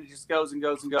 and then it just goes and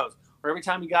goes and goes. Or every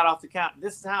time you got off the couch,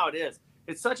 this is how it is.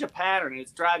 It's such a pattern, and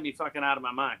it's driving me fucking out of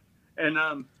my mind. And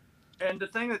the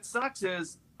thing that sucks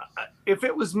is, if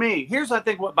it was me, here's, I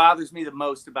think, what bothers me the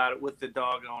most about it with the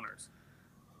dog owners.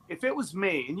 If it was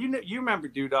me, and you remember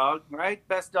Dog, right?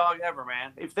 Best dog ever,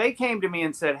 man. If they came to me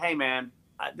and said, hey, man,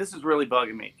 this is really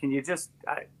bugging me. Can you just,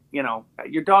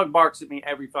 your dog barks at me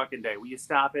every fucking day. Will you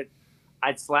stop it?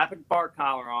 I'd slap a bark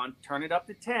collar on, turn it up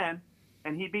to 10,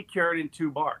 and he'd be cured in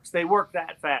 2 barks. They work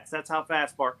that fast. That's how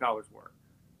fast bark collars work.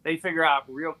 They figure out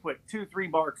real quick, 2-3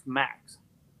 barks max.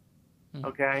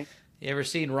 Okay? You ever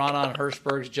seen Ronan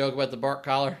Hirschberg's joke about the bark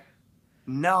collar?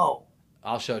 No.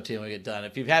 I'll show it to you when we get done.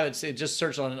 If you haven't seen, just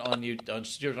search on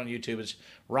YouTube. It's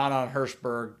Ronan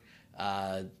Hirschberg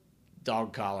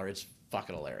dog collar. It's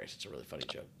fucking hilarious. It's a really funny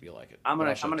joke. You'll like it. I'm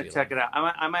gonna check it out.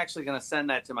 I'm actually gonna send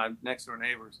that to my next door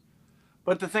neighbors.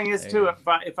 But the thing is, too,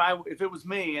 if it was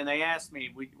me and they asked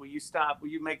me, will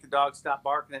you make the dog stop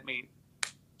barking at me?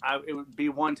 It would be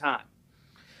one time.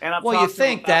 And well, you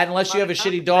think that unless you have a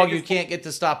shitty dog, you can't get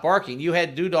to stop barking. You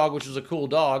had Dog, which was a cool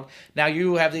dog. Now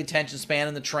you have the attention span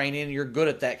and the training, and you're good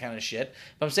at that kind of shit.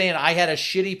 But I'm saying I had a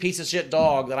shitty piece of shit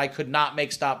dog that I could not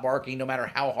make stop barking no matter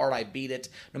how hard I beat it,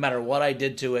 no matter what I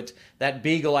did to it. That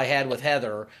beagle I had with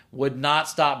Heather would not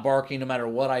stop barking no matter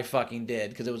what I fucking did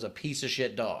because it was a piece of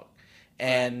shit dog.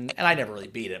 And I never really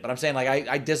beat it, but I'm saying, like,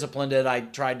 I disciplined it. I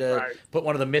tried to put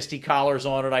one of the Misty collars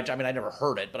on it. I mean, I never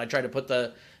hurt it, but I tried to put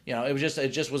the, it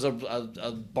just was a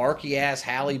barky ass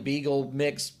Hallie Beagle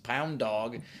mix pound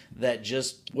dog that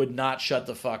just would not shut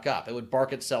the fuck up. It would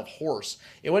bark itself hoarse.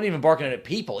 It wasn't even barking at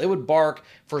people. It would bark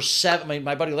for 7. I mean,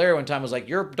 my buddy Larry one time was like,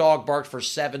 your dog barked for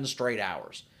 7 straight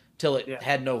hours till it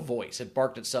had no voice. It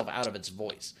barked itself out of its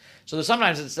voice. So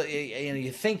sometimes it's,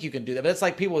 you think you can do that, but it's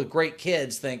like people with great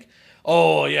kids think,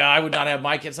 oh, yeah, I would not have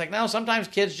my kids. Like, no, sometimes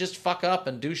kids just fuck up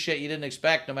and do shit you didn't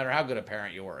expect no matter how good a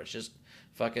parent you were. It's just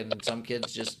fucking, some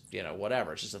kids just,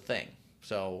 whatever. It's just a thing.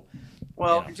 So,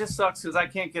 well, it just sucks because I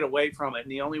can't get away from it.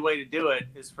 And the only way to do it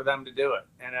is for them to do it.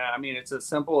 And, I mean, it's as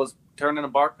simple as turning a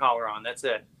bark collar on. That's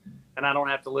it. And I don't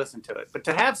have to listen to it. But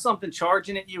to have something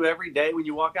charging at you every day when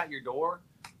you walk out your door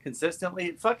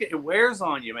consistently, it wears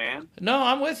on you, man. No,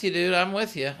 I'm with you, dude. I'm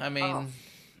with you. I mean...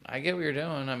 I get what you're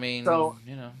doing. I mean, so,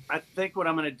 I think what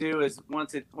I'm going to do is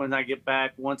when I get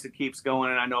back, once it keeps going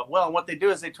and I know it well, and what they do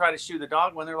is they try to shoo the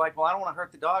dog when they're like, well, I don't want to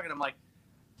hurt the dog. And I'm like,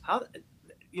 how,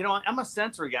 I'm a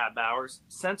sensory guy, Bowers.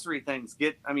 Sensory things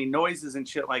noises and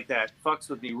shit like that fucks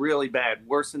with me really bad,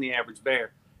 worse than the average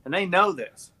bear. And they know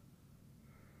this.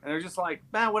 And they're just like,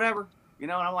 man, whatever.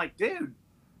 And I'm like, dude,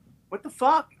 what the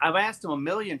fuck? I've asked them a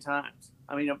million times.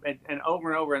 I mean, and over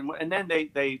and over. And then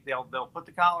they'll put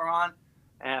the collar on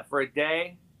for a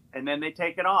day, and then they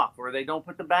take it off, or they don't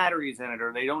put the batteries in it,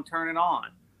 or they don't turn it on.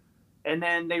 And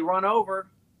then they run over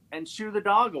and shoo the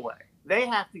dog away. They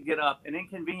have to get up and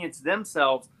inconvenience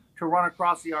themselves to run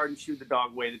across the yard and shoo the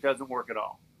dog away. That doesn't work at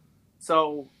all.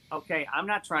 So, okay, I'm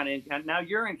not trying to, now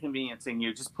you're inconveniencing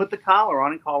you. Just put the collar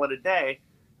on and call it a day,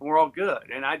 and we're all good.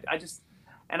 And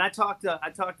I talked to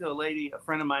a lady, a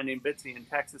friend of mine named Bitsy in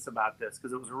Texas about this,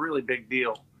 because it was a really big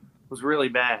deal. Was really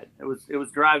bad. It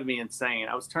was driving me insane.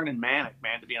 I was turning manic,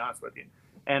 man, to be honest with you.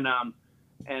 And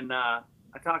I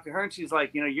talked to her, and she's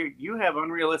like, you have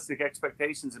unrealistic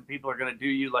expectations, and people are going to do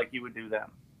you like you would do them.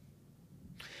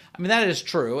 I mean, that is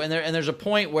true. And there's a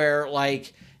point where,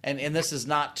 like, and this is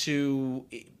not to,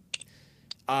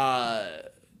 and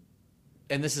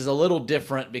this is a little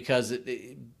different because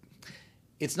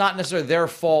it's not necessarily their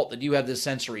fault that you have this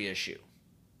sensory issue.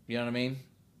 You know what I mean?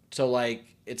 So, like,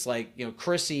 it's like,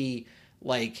 Chrissy,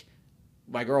 like,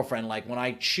 my girlfriend, like when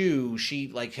I chew, she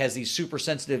like has these super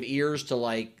sensitive ears to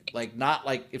like not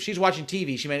like if she's watching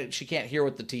TV, she can't hear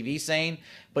what the TV's saying,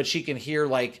 but she can hear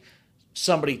like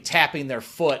somebody tapping their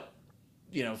foot,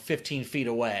 15 feet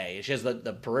away. She has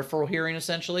the peripheral hearing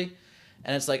essentially.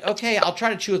 And it's like, okay, I'll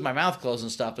try to chew with my mouth closed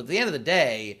and stuff, but at the end of the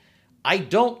day, I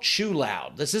don't chew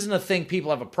loud. This isn't a thing people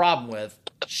have a problem with.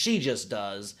 She just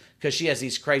does because she has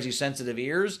these crazy sensitive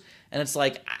ears. And it's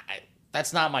like,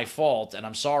 that's not my fault. And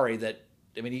I'm sorry that,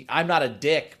 I'm not a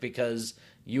dick because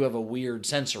you have a weird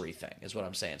sensory thing is what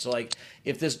I'm saying. So like,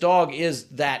 if this dog is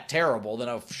that terrible,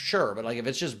 then sure. But like, if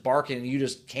it's just barking and you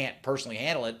just can't personally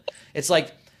handle it, it's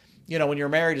like, when you're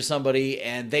married to somebody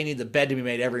and they need the bed to be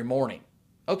made every morning.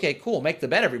 Okay, cool. Make the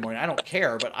bed every morning. I don't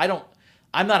care, but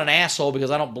I'm not an asshole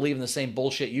because I don't believe in the same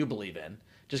bullshit you believe in.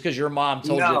 Just because your mom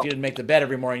told you if you didn't make the bed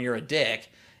every morning, you're a dick,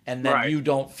 and then you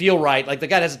don't feel right. Like the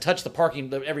guy doesn't touch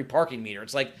every parking meter.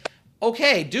 It's like,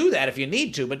 okay, do that if you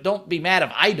need to, but don't be mad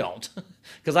if I don't,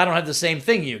 because I don't have the same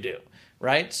thing you do,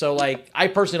 right? So like, I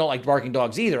personally don't like barking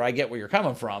dogs either. I get where you're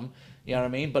coming from, you know what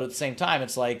I mean? But at the same time,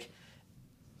 it's like,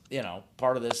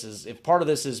 part of this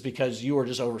is because you are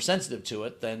just oversensitive to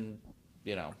it, then.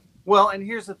 Well, and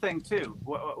here's the thing too.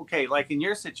 Okay, like in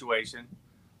your situation,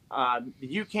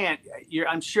 you can't.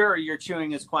 I'm sure you're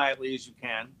chewing as quietly as you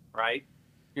can, right?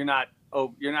 You're not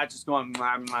just going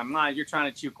blah, blah, blah. You're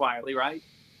trying to chew quietly, right?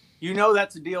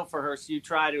 That's a deal for her, so you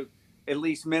try to at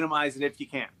least minimize it if you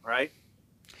can, right?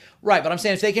 Right, but I'm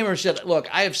saying if they came over and said, look,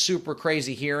 I have super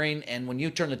crazy hearing, and when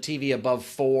you turn the TV above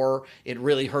 4, it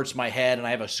really hurts my head, and I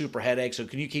have a super headache, so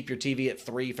can you keep your TV at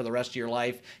 3 for the rest of your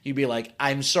life? You'd be like,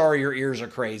 I'm sorry your ears are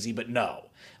crazy, but no.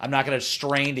 I'm not going to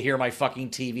strain to hear my fucking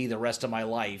TV the rest of my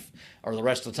life, or the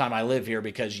rest of the time I live here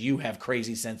because you have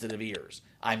crazy sensitive ears.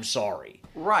 I'm sorry.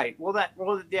 Right.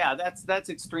 Yeah, that's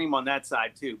extreme on that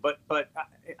side too. But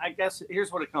I guess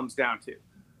here's what it comes down to.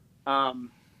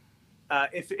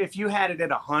 If you had it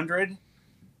at 100 and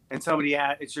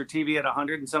it's your TV at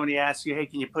 100 and somebody asks you, hey,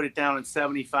 can you put it down at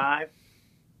 75?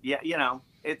 Yeah.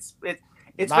 It's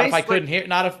not if I couldn't hear,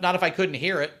 not if I couldn't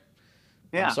hear it.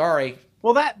 Yeah. I'm sorry.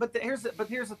 Well, here's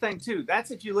the thing too.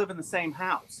 That's if you live in the same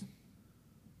house.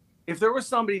 If there was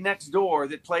somebody next door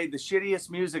that played the shittiest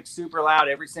music super loud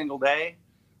every single day,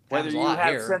 whether you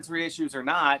have sensory issues or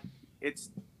not, it's,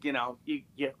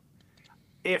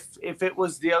 if it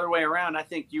was the other way around, I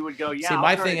think you would go,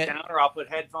 I'll turn it down or I'll put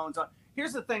headphones on.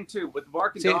 Here's the thing too with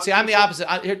barking dogs. See, I'm the opposite.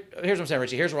 Here's what I'm saying,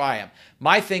 Richie. Here's where I am.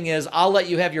 My thing is, I'll let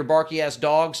you have your barky ass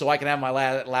dog so I can have my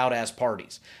loud ass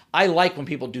parties. I like when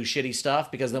people do shitty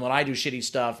stuff because then when I do shitty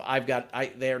stuff,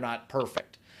 they're not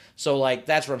perfect. So like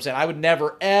that's what I'm saying. I would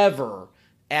never ever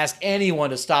ask anyone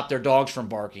to stop their dogs from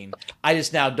barking. I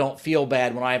just now don't feel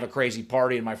bad when I have a crazy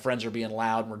party and my friends are being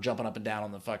loud and we're jumping up and down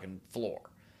on the fucking floor.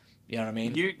 You know what I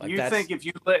mean? You think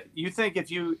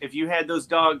if you had those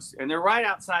dogs and they're right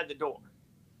outside the door,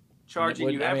 charging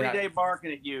you every day,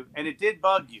 barking at you, and it did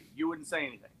bug you, you wouldn't say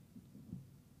anything.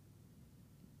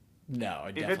 No,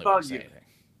 I definitely wouldn't say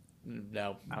anything.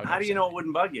 No. How do you know it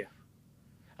wouldn't bug you?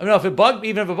 I mean,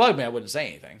 even if it bugged me, I wouldn't say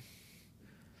anything.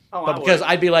 But because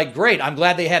I'd be like, great, I'm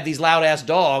glad they have these loud-ass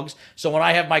dogs, so when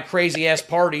I have my crazy-ass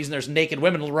parties and there's naked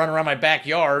women running around my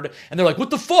backyard, and they're like, what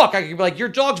the fuck? I could be like, your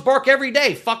dogs bark every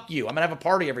day. Fuck you. I'm going to have a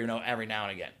party every now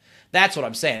and again. That's what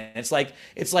I'm saying. It's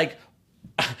like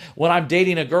when I'm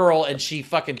dating a girl and she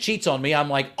fucking cheats on me, I'm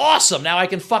like, awesome, now I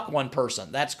can fuck one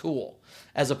person. That's cool.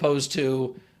 As opposed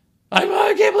to, I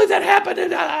can't believe that happened.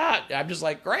 And I'm just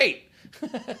like, great.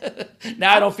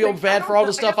 Now I don't feel bad for all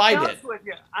the stuff I did.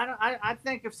 I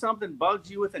think if something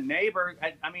bugs you with a neighbor,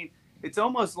 I mean, it's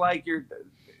almost like you're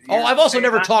I've also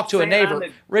never talked to a neighbor.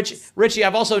 Richie,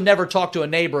 I've also never talked to a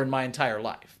neighbor in my entire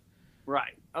life.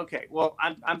 Right. Okay. Well,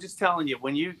 I'm just telling you,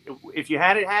 if you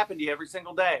had it happen to you every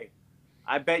single day,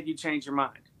 I bet you'd change your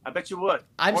mind. I bet you would.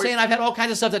 I'm saying I've had all kinds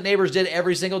of stuff that neighbors did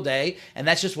every single day, and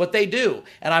that's just what they do.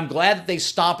 And I'm glad that they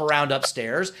stomp around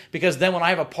upstairs, because then when I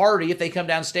have a party, if they come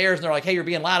downstairs and they're like, hey, you're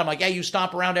being loud, I'm like, yeah, you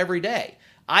stomp around every day.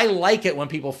 I like it when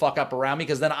people fuck up around me,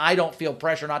 because then I don't feel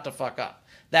pressure not to fuck up.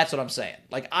 That's what I'm saying.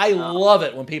 Like, I love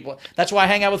it when people... That's why I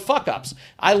hang out with fuck-ups.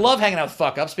 I love hanging out with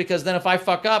fuck-ups, because then if I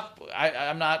fuck up,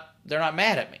 they're not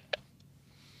mad at me.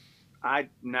 I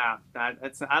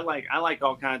like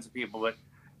all kinds of people, but...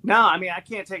 No, I mean, I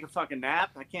can't take a fucking nap.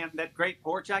 I can't. That great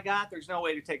porch I got, there's no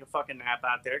way to take a fucking nap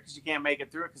out there because you can't make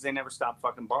it through it because they never stop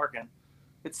fucking barking.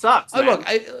 It sucks. Oh, look,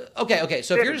 okay.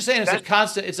 So if you're just saying it's a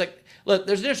constant, it's like, look,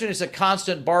 there's a difference between it's a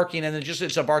constant barking and then just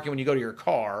it's a barking when you go to your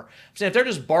car. I'm saying if they're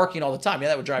just barking all the time, yeah,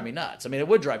 that would drive me nuts. I mean, it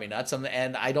would drive me nuts,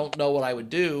 and I don't know what I would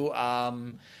do.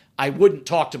 I wouldn't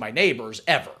talk to my neighbors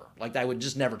ever. Like, I would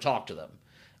just never talk to them.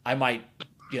 I might,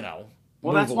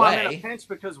 Well, move that's why I'm in away. a pinch,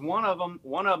 because one of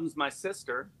them's my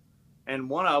sister, and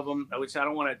one of them, which I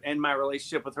don't want to end my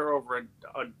relationship with her over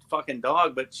a fucking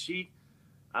dog, but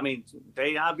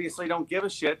they obviously don't give a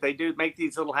shit. They do make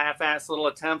these little half-ass little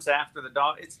attempts after the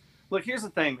dog. Look, here's the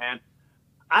thing, man.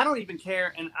 I don't even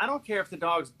care, and I don't care if the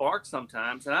dogs bark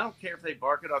sometimes, and I don't care if they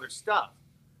bark at other stuff.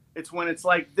 It's when it's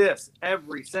like this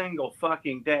every single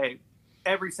fucking day,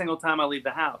 every single time I leave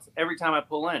the house, every time I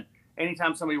pull in,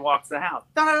 anytime somebody walks the house.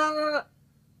 I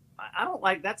don't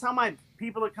like, that's how my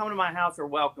people that come to my house are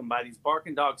welcomed, by these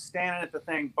barking dogs standing at the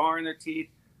thing, baring their teeth,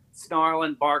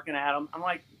 snarling, barking at them. I'm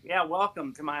like, yeah,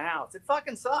 welcome to my house. It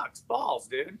fucking sucks. Balls,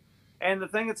 dude. And the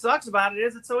thing that sucks about it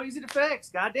is it's so easy to fix.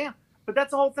 Goddamn. But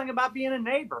that's the whole thing about being a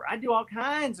neighbor. I do all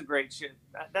kinds of great shit.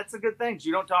 That's a good thing.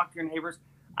 You don't talk to your neighbors.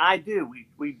 I do.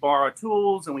 We borrow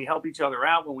tools and we help each other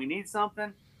out when we need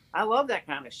something. I love that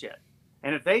kind of shit.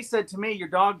 And if they said to me, your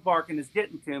dog barking is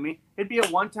getting to me, it'd be a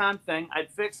one-time thing. I'd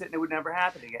fix it and it would never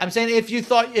happen again. I'm saying if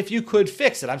you could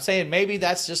fix it. I'm saying maybe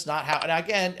that's just not how. And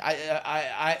again,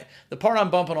 I the part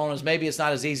I'm bumping on is maybe it's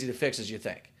not as easy to fix as you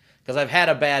think. Because I've had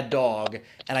a bad dog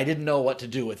and I didn't know what to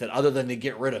do with it other than to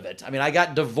get rid of it. I mean, I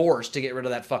got divorced to get rid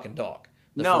of that fucking dog.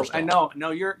 No,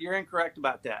 you're incorrect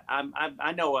about that.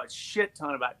 I know a shit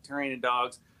ton about training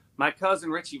dogs. My cousin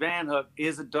Richie Van Hook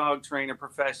is a dog trainer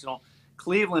professional.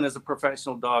 Cleveland is a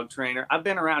professional dog trainer. I've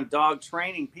been around dog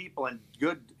training people and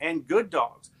good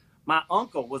dogs. My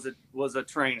uncle was a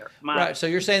trainer. Right. So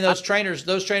you're saying those trainers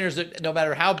that no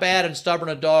matter how bad and stubborn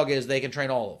a dog is, they can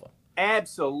train all of them.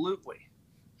 Absolutely.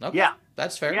 Okay. Yeah,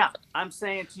 that's fair. Yeah, I'm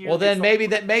saying to you. Well, then maybe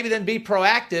be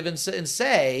proactive and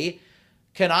say,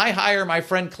 can I hire my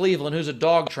friend Cleveland, who's a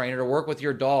dog trainer, to work with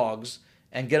your dogs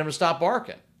and get them to stop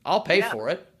barking? I'll pay for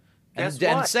it. And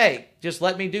say, just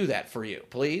let me do that for you,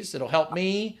 please. It'll help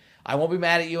me. I won't be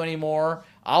mad at you anymore.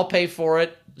 I'll pay for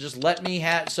it. Just let me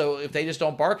have. So if they just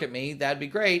don't bark at me, that'd be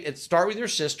great. Start with your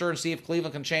sister and see if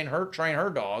Cleveland can train her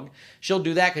dog. She'll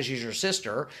do that because she's your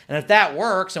sister. And if that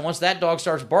works, and once that dog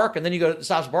starts barking, then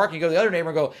stops barking, you go to the other neighbor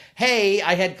and go, hey,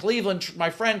 I had Cleveland, my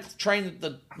friend, train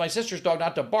my sister's dog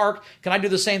not to bark. Can I do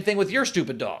the same thing with your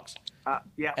stupid dogs?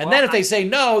 Yeah. And then if they say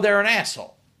no, they're an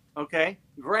asshole. Okay,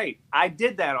 great. I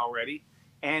did that already,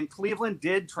 and Cleveland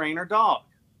did train her dog.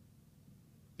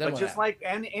 But just like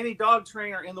any dog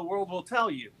trainer in the world will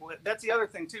tell you, that's the other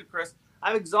thing too, Chris.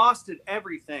 I've exhausted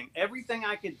everything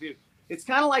I could do. It's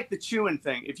kind of like the chewing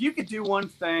thing. If you could do one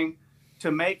thing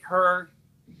to make her,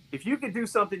 if you could do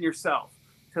something yourself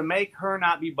to make her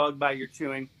not be bugged by your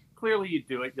chewing, clearly you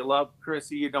do it. You love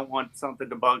Chrissy. You don't want something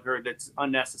to bug her that's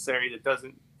unnecessary, that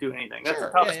doesn't do anything. That's a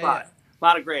tough spot. A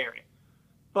lot of gray area.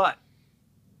 But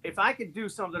if I could do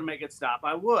something to make it stop,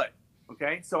 I would.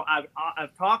 Okay, so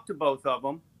I've talked to both of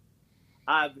them.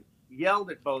 I've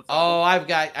yelled at both of them. Oh, I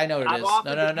know what it is.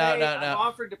 No. I've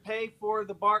offered to pay for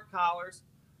the bark collars.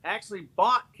 Actually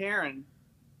bought Karen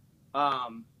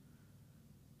bark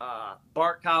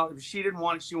collars. She didn't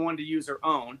want it. She wanted to use her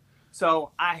own.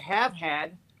 So I have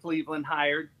had Cleveland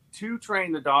hired to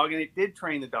train the dog, and it did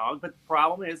train the dog. But the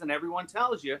problem is, and everyone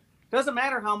tells you, it doesn't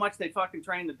matter how much they fucking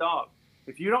train the dog.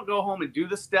 If you don't go home and do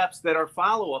the steps that are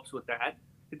follow-ups with that,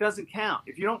 it doesn't count.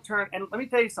 If you don't turn, and let me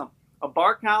tell you something, a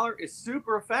bark collar is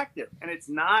super effective, and it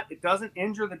doesn't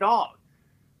injure the dog.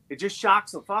 It just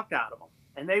shocks the fuck out of them,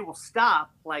 and they will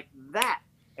stop like that.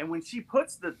 And when she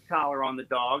puts the collar on the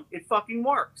dog, it fucking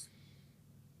works.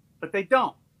 But they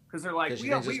don't, because they're like,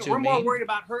 we're more worried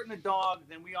about hurting the dog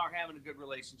than we are having a good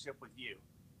relationship with you.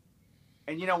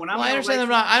 And when I understand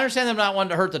them not wanting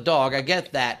to hurt the dog. I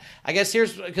get that. I guess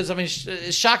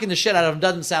it's shocking the shit out of them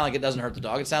doesn't sound like it doesn't hurt the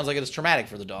dog. It sounds like it's traumatic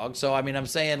for the dog. So I mean, I'm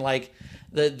saying like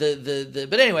but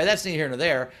anyway, that's neither here nor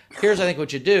there. Here's I think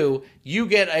what you do: you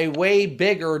get a way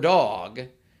bigger dog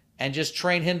and just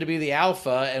train him to be the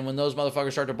alpha. And when those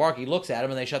motherfuckers start to bark, he looks at them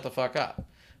and they shut the fuck up,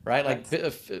 right? Like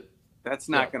it's a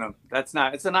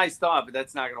nice thought, but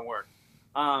that's not gonna work.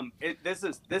 This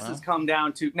has come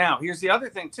down to now. Here's the other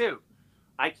thing too.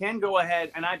 I can go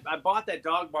ahead, and I bought that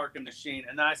dog barking machine,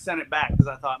 and then I sent it back because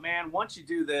I thought, man, once you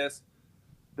do this,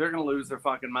 they're gonna lose their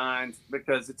fucking minds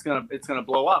because it's gonna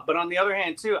blow up. But on the other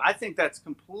hand, too, I think that's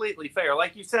completely fair.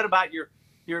 Like you said about your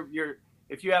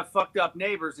if you have fucked up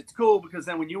neighbors, it's cool because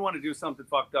then when you want to do something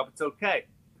fucked up, it's okay.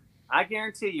 I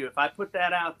guarantee you, if I put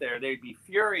that out there, they'd be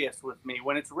furious with me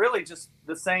when it's really just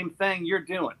the same thing you're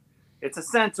doing. It's a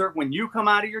sensor when you come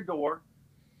out of your door.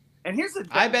 And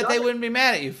I bet they wouldn't be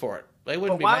mad at you for it. They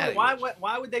wouldn't be mad at you.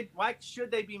 Why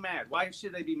should they be mad? Why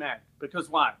should they be mad? Because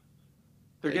why?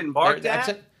 They're getting barked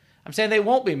at? I'm saying they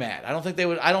won't be mad. I don't think they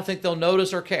would. I don't think they'll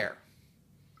notice or care.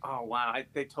 Oh, wow.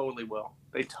 They totally will.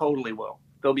 They totally will.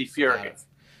 They'll be furious.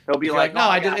 They'll be If you're like, no, oh,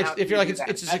 I yeah, did. how If do you're like, do that?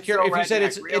 it's a That's secure. so If you said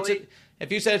redneck, really?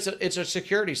 if you said it's a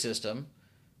security system,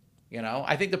 you know,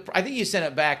 I think you sent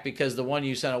it back because the one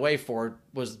you sent away for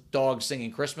was dogs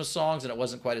singing Christmas songs, and it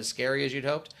wasn't quite as scary as you'd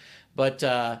hoped. But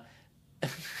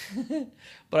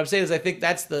what I'm saying is, I think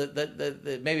that's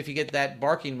the maybe if you get that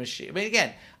barking machine. I mean,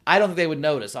 again, I don't think they would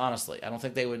notice. Honestly, I don't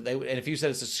think they would. And if you said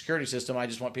it's a security system, I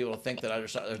just want people to think that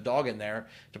there's a dog in there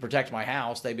to protect my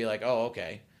house. They'd be like, oh,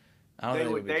 okay. I don't think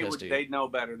they would be pissed at you. They'd know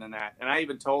better than that. And I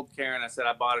even told Karen, I said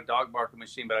I bought a dog barking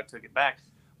machine, but I took it back.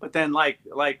 But then, like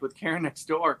with Karen next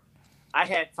door, I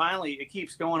had finally, it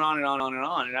keeps going on and on and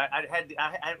on. And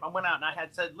I went out and I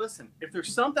had said, listen, if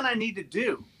there's something I need to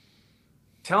do,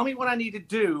 tell me what I need to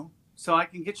do so I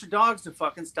can get your dogs to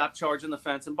fucking stop charging the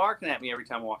fence and barking at me every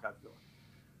time I walk out the door.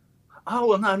 Oh,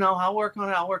 well, no, I'll work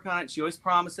on it. She always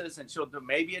promises, and she'll do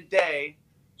maybe a day.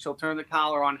 She'll turn the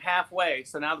collar on halfway.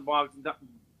 So now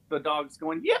the dog's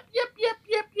going, yip, yip, yip,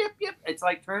 yip, yip, yip. It's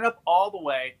like turn it up all the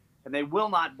way, and they will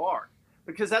not bark.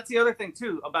 Because that's the other thing,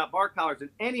 too, about bark collars. And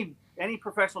any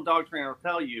professional dog trainer will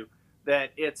tell you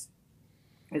that it's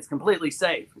completely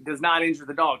safe. It does not injure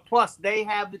the dog. Plus, they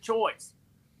have the choice.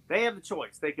 They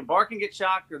can bark and get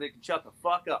shocked, or they can shut the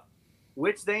fuck up,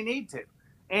 which they need to.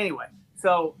 Anyway,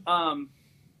 so I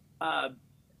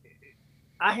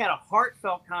had a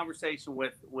heartfelt conversation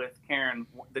with Karen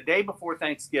the day before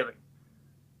Thanksgiving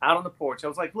out on the porch. I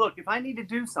was like, look, if I need to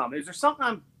do something, is there something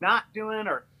I'm not doing,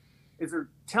 or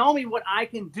tell me what I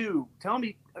can do. Tell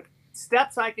me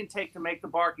steps I can take to make the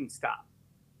barking stop.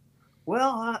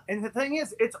 Well, and the thing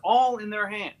is, it's all in their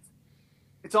hands.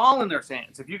 It's all in their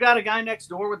hands. If you got a guy next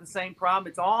door with the same problem,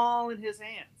 it's all in his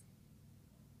hands.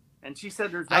 And she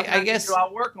said, there's nothing I guess, can do.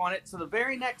 I'll work on it. So the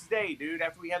very next day, dude,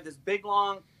 after we have this big,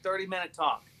 long 30-minute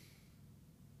talk,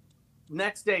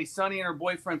 next day, Sunny and her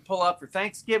boyfriend pull up for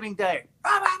Thanksgiving Day.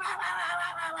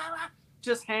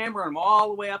 Just hammering them all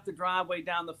the way up the driveway,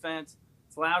 down the fence,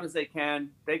 as loud as they can.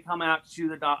 They come out, shoot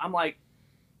the dog. I'm like,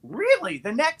 really?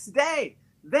 The next day?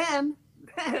 Then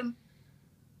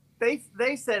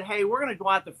they said, hey, we're going to go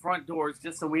out the front doors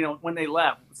just so we don't, when they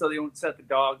left, so they don't set the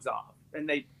dogs off. And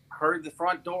they heard the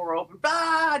front door open,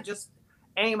 just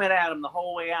aim it at them the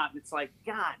whole way out. And it's like,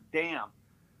 God damn.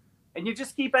 And you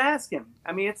just keep asking.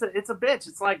 I mean, it's a bitch.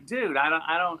 It's like, dude, I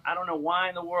don't know why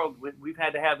in the world we've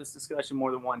had to have this discussion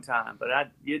more than one time, but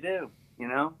you do, you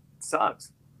know, it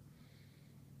sucks.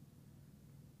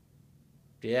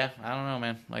 Yeah, I don't know,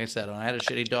 man. Like I said, when I had a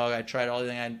shitty dog, I tried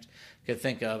everything I could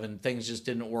think of, and things just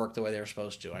didn't work the way they were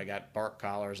supposed to. I got bark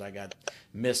collars, I got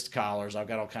mist collars, I've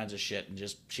got all kinds of shit,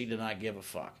 and she did not give a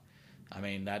fuck. I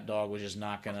mean, that dog was just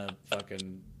not gonna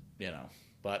fucking, you know.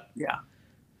 But yeah,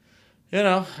 you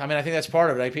know, I mean, I think that's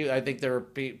part of it. I think there are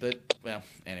people that, well,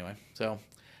 anyway. So,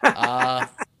 I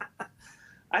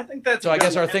think that's. So I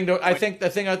guess I think the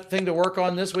thing to work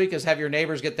on this week is have your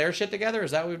neighbors get their shit together.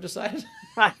 Is that what we've decided?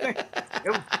 I think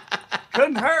it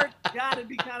couldn't hurt. God, it'd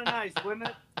be kind of nice, wouldn't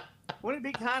it? Wouldn't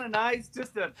it be kind of nice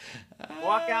just to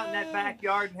walk out in that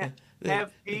backyard and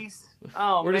have peace?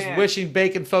 Oh, we're just wishing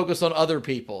bacon focus on other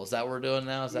people. Is that what we're doing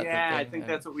now? Is that the thing? I think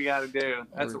that's what we got to do.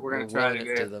 That's what we're going to try to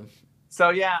do. To them. So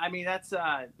yeah, I mean that's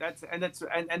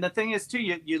and the thing is too,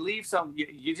 you leave some,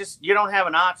 you don't have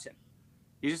an option.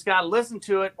 You just got to listen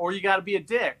to it, or you got to be a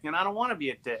dick. And I don't want to be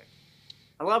a dick.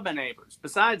 I love my neighbors.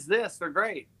 Besides this, they're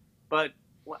great. But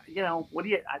you know,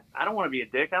 I don't want to be a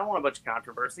dick. I don't want a bunch of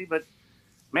controversy. But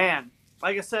man,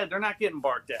 like I said, they're not getting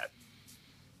barked at.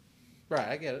 Right,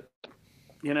 I get it.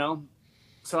 You know,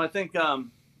 so I think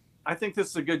this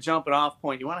is a good jumping off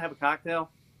point. You want to have a cocktail?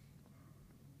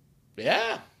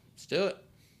 Yeah, let's do it.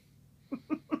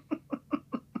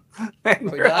 Are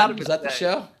we done? Is that the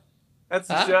show? That's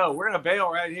the show. We're gonna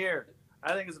bail right here.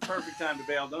 I think it's a perfect time to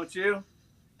bail, don't you?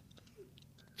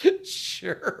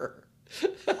 Sure.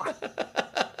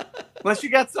 Unless you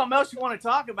got something else you want to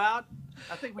talk about.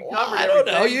 I think we covered I don't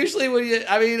everything. know. Usually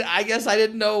I guess I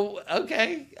didn't know.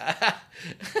 Okay.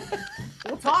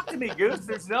 Well, talk to me, Goose.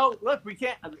 Look, we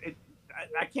can't.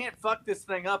 I can't fuck this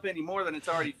thing up any more than it's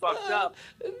already fucked up.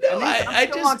 No, I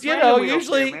just, you know,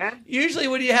 usually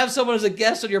when you have someone as a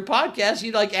guest on your podcast,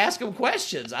 you like ask them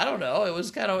questions. I don't know. It was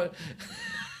kind of.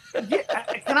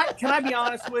 Can I be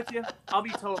honest with you? I'll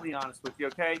be totally honest with you,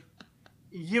 okay?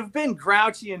 You've been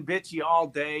grouchy and bitchy all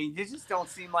day. You just don't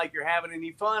seem like you're having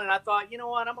any fun. And I thought, you know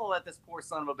what? I'm going to let this poor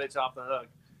son of a bitch off the hook.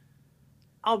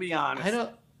 I'll be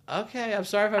honest. Okay, I'm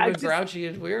sorry if I've been grouchy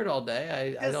and weird all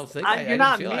day. I don't think I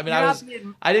didn't feel. I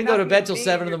mean, I didn't go to bed till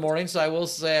 7 in the morning, so I will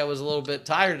say I was a little bit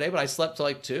tired today. But I slept till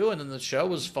like 2, and then the show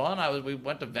was fun. We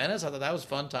went to Venice. I thought that was a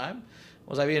fun time.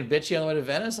 Was I being bitchy on the way to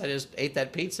Venice? I just ate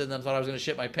that pizza and then thought I was going to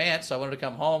shit my pants, so I wanted to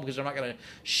come home because I'm not going to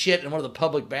shit in one of the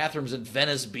public bathrooms at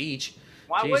Venice Beach.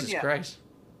 Why Jesus wouldn't you? Christ.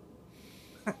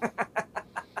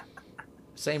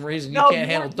 Same reason you can't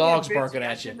handle dogs barking at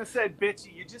you. I shouldn't have said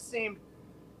bitchy. You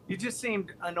just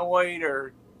seemed annoyed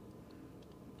or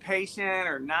patient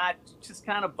or not, just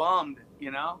kind of bummed,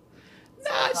 you know?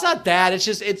 No, it's not that. It's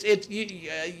just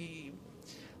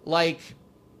like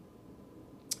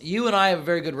you and I have a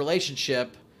very good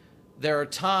relationship. There are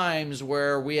times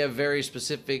where we have very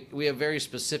specific,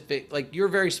 like you're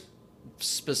very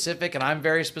specific and I'm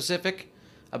very specific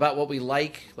about what we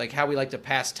like how we like to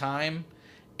pass time.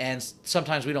 And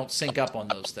sometimes we don't sync up on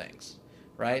those things,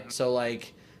 right? So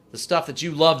like the stuff that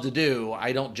you love to do,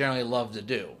 I don't generally love to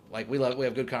do. Like we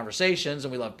have good conversations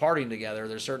and we love partying together.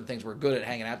 There's certain things we're good at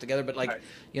hanging out together, but like,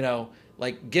 you know,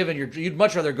 like you'd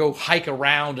much rather go hike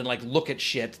around and like look at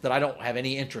shit that I don't have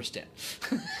any interest in.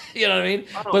 You know what I mean?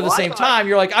 But at the same time,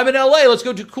 you're like, I'm in LA, let's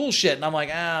go do cool shit. And I'm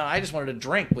like, I just wanted to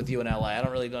drink with you in LA. I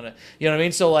don't really gonna, you know what I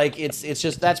mean? So like, it's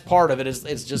just, that's part of it.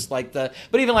 It's just like but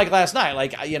even like last night,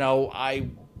 like, you know,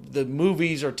 the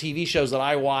movies or TV shows that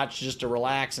I watch just to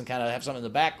relax and kind of have something in the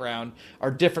background are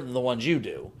different than the ones you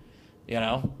do, you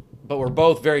know? But we're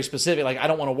both very specific. Like, I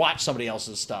don't want to watch somebody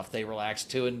else's stuff they relax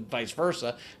to and vice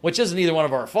versa, which isn't either one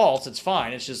of our faults. It's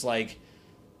fine. It's just like,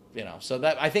 you know, so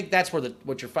that I think that's where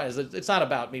what you're finding is it's not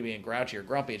about me being grouchy or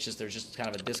grumpy. It's just there's just kind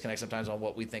of a disconnect sometimes on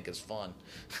what we think is fun.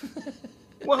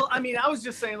 Well, I mean, I was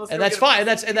just saying, and that's fine.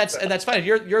 And that's fine.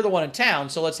 You're the one in town,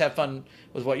 so let's have fun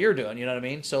with what you're doing. You know what I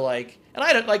mean? So like, and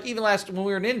I had like even last when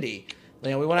we were in Indy, you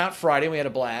know, we went out Friday, and we had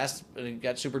a blast, and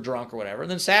got super drunk or whatever.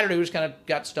 And then Saturday, we just kind of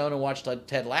got stoned and watched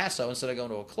Ted Lasso instead of going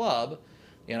to a club.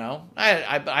 You know,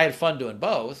 I had fun doing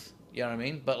both. You know what I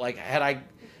mean? But like, and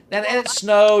it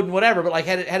snowed and whatever. But like,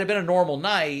 had it been a normal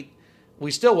night,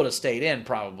 we still would have stayed in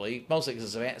probably, mostly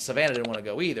because Savannah didn't want to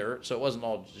go either. So it wasn't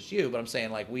all just you. But I'm saying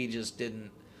like we just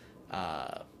didn't. Would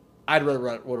have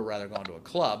rather gone to a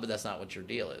club, but that's not what your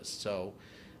deal is. So.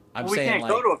 We can't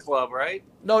go to a club, right?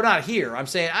 No, not here. I'm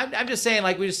just saying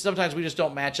like sometimes we just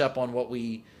don't match up on what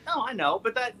we. No, I know,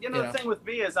 but that the thing with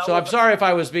me is. I'm sorry if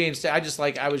I was being. I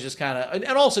was just kind of,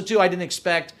 and also too, I didn't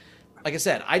expect. Like I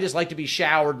said, I just like to be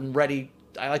showered and ready.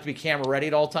 I like to be camera ready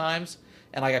at all times,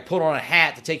 and like I put on a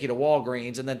hat to take you to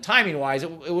Walgreens, and then timing wise,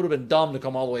 it would have been dumb to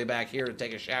come all the way back here to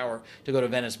take a shower to go to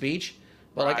Venice Beach.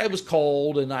 But like it was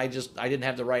cold, and I didn't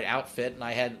have the right outfit, and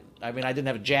I didn't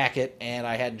have a jacket, and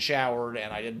I hadn't showered,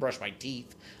 and I didn't brush my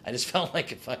teeth. I just felt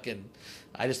like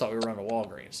I just thought we were running to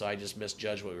Walgreens, so I just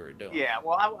misjudged what we were doing. Yeah,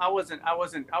 well, I wasn't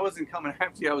coming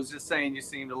after you. I was just saying you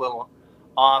seemed a little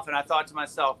off, and I thought to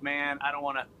myself, man, I didn't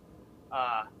want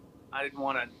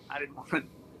to,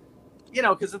 you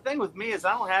know, because the thing with me is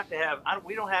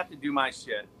we don't have to do my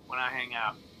shit when I hang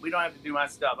out. We don't have to do my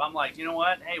stuff. I'm like, you know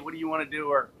what? Hey, what do you want to do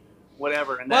or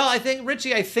whatever? And well, I think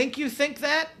Richie, I think you think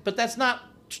that, but that's not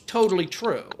totally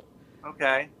true.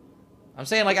 Okay. I'm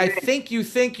saying like I think you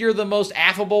think you're the most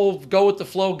affable, go with the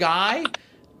flow guy,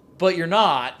 but you're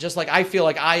not. Just like I feel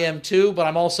like I am too, but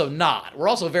I'm also not. We're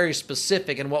also very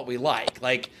specific in what we like.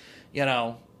 Like, you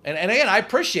know, and again, I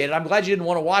appreciate it. I'm glad you didn't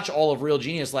want to watch all of Real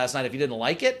Genius last night if you didn't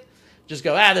like it. Just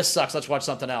go, this sucks, let's watch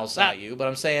something else. Not you, but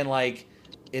I'm saying like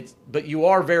but you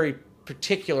are very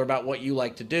particular about what you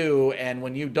like to do, and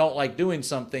when you don't like doing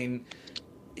something,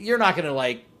 you're not going to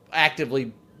like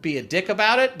actively be a dick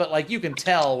about it, but like you can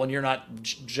tell when you're not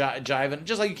jiving,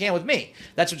 just like you can with me.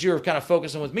 That's what you were kind of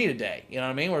focusing with me today. You know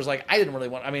what I mean? Whereas like I didn't really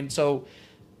want. I mean, so.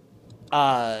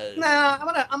 Nah,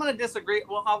 I'm gonna disagree.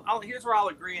 Well, here's where I'll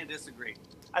agree and disagree.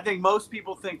 I think most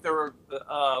people think they're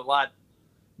a lot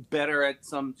better at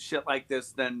some shit like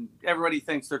this than everybody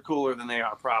thinks they're cooler than they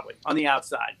are probably on the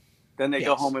outside. Then they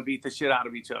go home and beat the shit out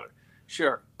of each other.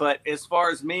 Sure, but as far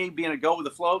as me being a go with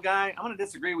the flow guy, I'm gonna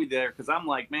disagree with you there because I'm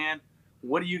like, man.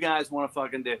 What do you guys want to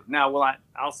fucking do? Now,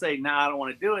 I'll say, I don't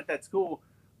want to do it. That's cool.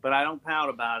 But I don't pout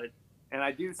about it. And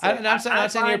I do say, I'm not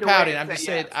saying you're pouting. I'm just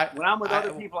saying, when I'm with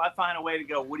other people, I find a way to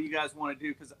go, what do you guys want to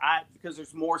do? Because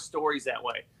there's more stories that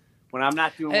way when I'm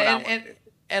not doing what I want to do.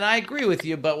 And I agree with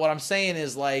you. But what I'm saying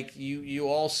is like, you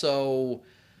also,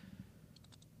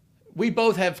 we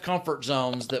both have comfort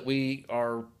zones that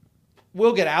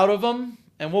we'll get out of them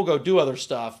and we'll go do other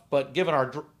stuff. But given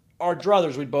our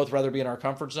druthers, we'd both rather be in our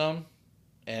comfort zone.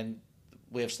 And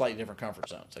we have slightly different comfort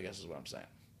zones, I guess is what I'm saying.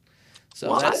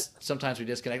 So that's sometimes we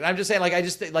disconnect. I'm just saying, like, I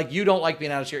just think, like, you don't like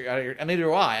being out of here, and neither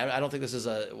do I. I don't think this is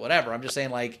a whatever. I'm just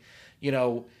saying, like, you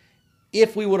know,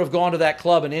 if we would have gone to that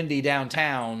club in Indy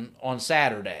downtown on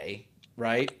Saturday,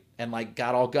 right, and like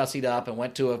got all gussied up and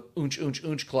went to a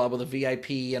oonch club with a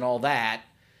VIP and all that,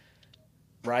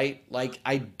 right? Like,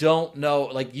 I don't know.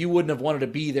 Like, you wouldn't have wanted to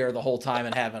be there the whole time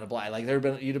and having a blast. Like,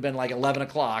 you'd have been like 11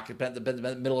 o'clock, been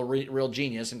the middle of Real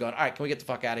Genius, and going, all right, can we get the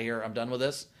fuck out of here? I'm done with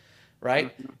this,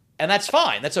 right? Mm-hmm. And that's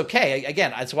fine. That's okay.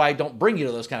 Again, that's why I don't bring you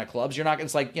to those kind of clubs. You're not.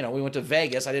 It's like, you know, we went to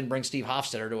Vegas. I didn't bring Steve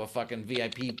Hofstetter to a fucking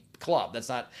VIP club. That's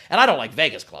not. And I don't like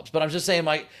Vegas clubs. But I'm just saying,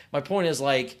 my point is,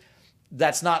 like,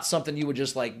 that's not something you would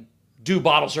just like do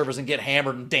bottle service and get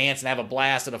hammered and dance and have a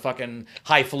blast at a fucking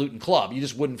highfalutin club. You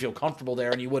just wouldn't feel comfortable there,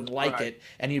 and you wouldn't like it,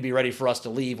 and you'd be ready for us to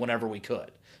leave whenever we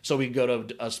could. So we could go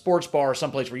to a sports bar or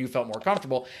someplace where you felt more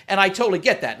comfortable. And I totally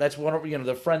get that. That's one of, you know,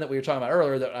 the friend that we were talking about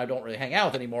earlier that I don't really hang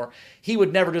out with anymore. He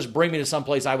would never just bring me to some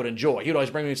place I would enjoy. He would always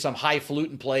bring me to some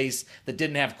highfalutin place that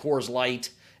didn't have Coors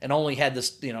Light and only had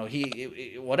this, you know,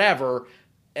 whatever.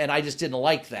 And I just didn't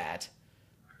like that.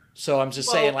 So I'm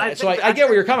just saying, like, I get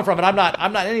where you're coming from, and I'm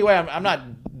not anyway. I'm not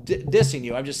dissing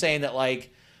you. I'm just saying that,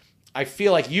 like, I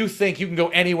feel like you think you can go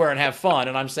anywhere and have fun,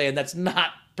 and I'm saying that's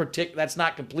not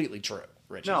completely true.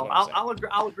 Rich, no,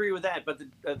 I'll agree with that. But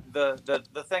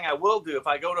the thing I will do, if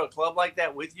I go to a club like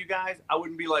that with you guys, I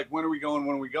wouldn't be like, when are we going?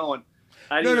 When are we going?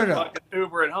 I'd fucking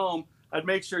Uber at home. I'd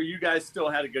make sure you guys still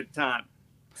had a good time.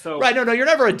 So right, no, you're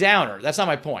never a downer. That's not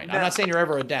my point. No. I'm not saying you're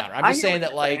ever a downer. I'm just saying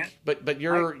that, like, saying. but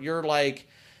you're like,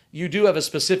 you do have a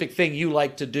specific thing you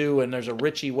like to do, and there's a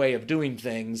Richie way of doing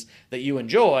things that you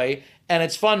enjoy, and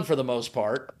it's fun for the most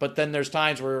part. But then there's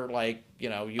times where, like, you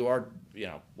know, you are, you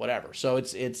know, whatever. So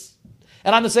it's,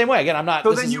 and I'm the same way. Again, I'm not.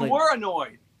 So then you were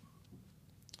annoyed.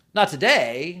 Not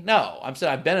today. No, I'm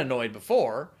saying I've been annoyed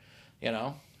before. You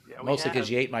know, mostly because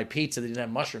you ate my pizza that didn't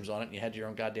have mushrooms on it, and you had your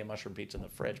own goddamn mushroom pizza in the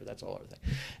fridge. But that's all other thing.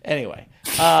 Anyway.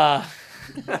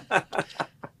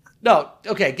 No,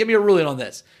 okay, give me a ruling on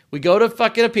this. We go to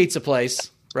fucking a pizza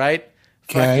place, right?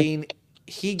 Okay.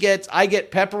 Fucking, I get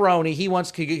pepperoni. He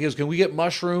goes, can we get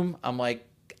mushroom? I'm like,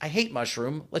 I hate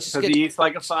mushroom. Let's just get. He eats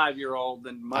like a 5-year-old.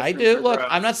 And I do. Look, gross.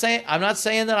 I'm not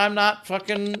saying that I'm not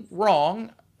fucking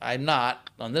wrong. I'm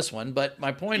not on this one, but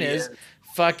my point is,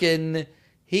 fucking.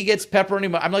 He gets pepperoni.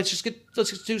 I'm like, let's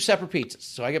just do separate pizzas.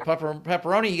 So I get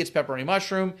pepperoni. He gets pepperoni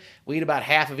mushroom. We eat about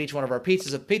half of each one of our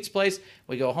pizzas at the pizza place.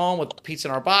 We go home with pizza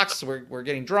in our box. So we're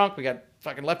getting drunk. We got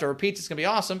fucking leftover pizza. It's gonna be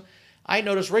awesome. I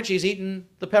noticed Richie's eating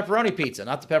the pepperoni pizza,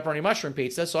 not the pepperoni mushroom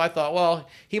pizza. So I thought, well,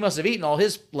 he must have eaten all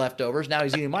his leftovers. Now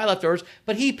he's eating my leftovers.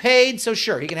 But he paid, so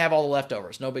sure, he can have all the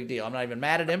leftovers. No big deal. I'm not even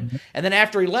mad at him. And then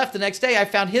after he left the next day, I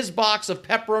found his box of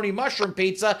pepperoni mushroom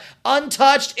pizza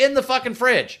untouched in the fucking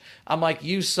fridge. I'm like,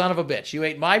 you son of a bitch. You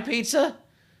ate my pizza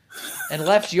and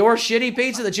left your shitty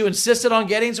pizza that you insisted on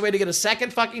getting, so we had to get a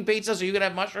second fucking pizza so you could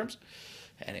have mushrooms?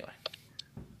 Anyway.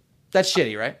 That's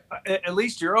shitty, right? At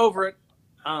least you're over it.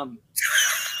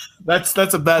 That's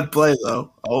a bad play,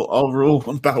 though. I'll rule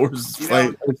on Bowers'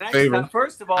 favor.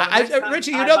 First of all,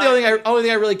 Richie, you know the only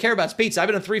thing I really care about is pizza. I've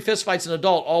been in 3 fistfights as an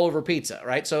adult all over pizza,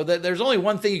 right? So there's only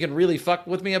one thing you can really fuck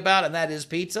with me about, and that is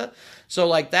pizza. So,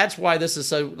 like, that's why this is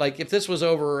so, like, if this was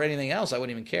over anything else, I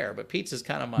wouldn't even care. But pizza's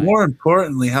kind of my... More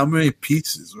importantly, how many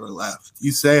pizzas were left?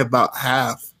 You say about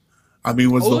half. I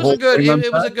mean, was the whole thing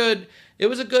It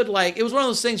was a good, like, it was one of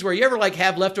those things where you ever, like,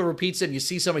 have leftover pizza and you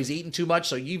see somebody's eating too much,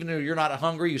 so even though you're not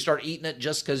hungry, you start eating it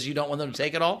just because you don't want them to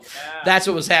take it all. Yeah. That's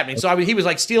what was happening. So, I mean, he was,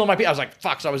 like, stealing my pizza. I was like,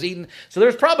 fuck, so I was eating. So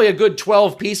there's probably a good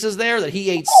 12 pieces there that he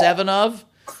ate 7 of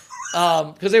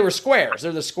because they were squares.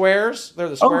 They're the squares. They're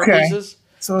the square pieces.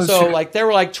 So like, there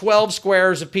were, like, 12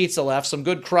 squares of pizza left, some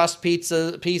good crust pieces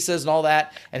and all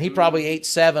that, and he probably ate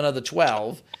 7 of the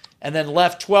 12. And then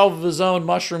left 12 of his own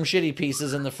mushroom shitty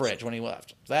pieces in the fridge when he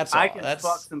left. That's all. I can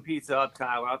fuck some pizza up,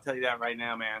 Tyler. I'll tell you that right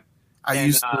now, man. I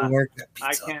used to work at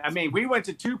pizza. I can't. I mean, we went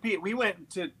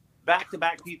to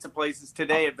back-to-back pizza places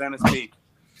today at Venice Beach.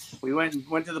 We went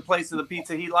to the place of the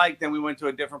pizza he liked, then we went to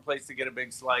a different place to get a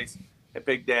big slice at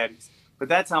Big Daddy's. But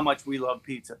that's how much we love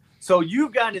pizza. So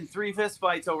you've gotten in 3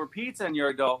 fistfights over pizza in your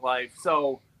adult life.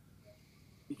 So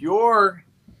your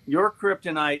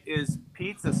kryptonite is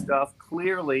pizza stuff.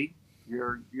 Clearly,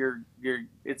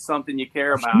 it's something you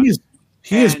care about.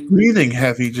 He is breathing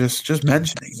heavy just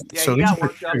mentioning it. Yeah, so he got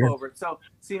worked up over it. So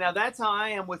see, now that's how I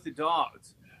am with the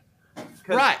dogs.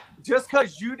 Right. Just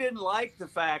because you didn't like the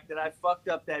fact that I fucked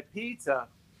up that pizza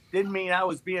didn't mean I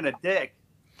was being a dick.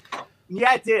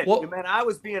 Yeah, it did. Well, man, I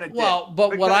was being a dick. Well,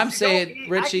 but what I'm saying,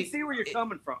 Richie, I can see where you're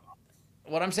coming from.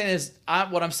 What I'm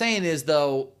saying is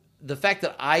though, the fact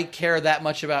that I care that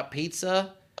much about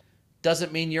pizza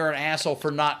doesn't mean you're an asshole for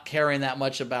not caring that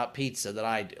much about pizza that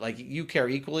I do. Like, you care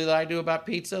equally that I do about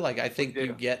pizza. Like, I think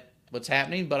you get what's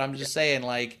happening, but I'm just saying,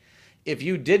 like, if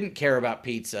you didn't care about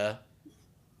pizza,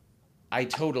 I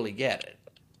totally get it.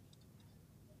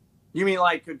 You mean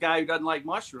like a guy who doesn't like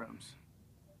mushrooms?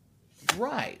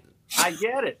 Right. I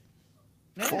get it.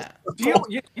 Yeah.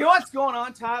 You know what's going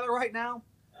on, Tyler, right now?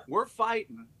 We're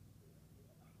fighting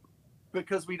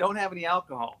because we don't have any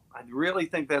alcohol. I really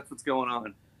think that's what's going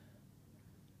on.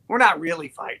 We're not really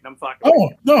fighting. I'm fucking. Oh,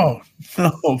 no,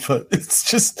 but it's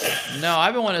just. No,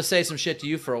 I've been wanting to say some shit to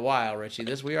you for a while, Richie.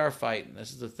 We are fighting.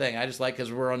 This is the thing. I just like,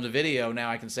 because we're on the video now,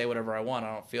 I can say whatever I want.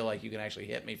 I don't feel like you can actually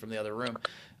hit me from the other room.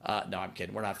 No, I'm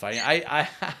kidding. We're not fighting. I'm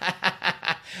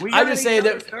just saying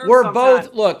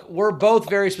that we're both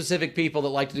very specific people that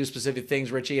like to do specific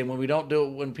things, Richie. And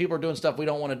when people are doing stuff we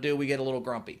don't want to do, we get a little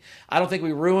grumpy. I don't think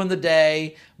we ruin the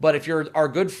day, but if you're our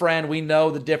good friend, we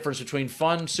know the difference between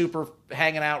fun, super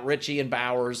hanging out Richie and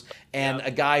Bowers and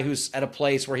a guy who's at a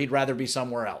place where he'd rather be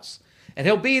somewhere else. And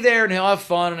he'll be there and he'll have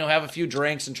fun and he'll have a few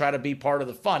drinks and try to be part of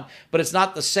the fun. But it's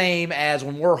not the same as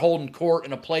when we're holding court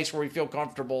in a place where we feel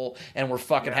comfortable and we're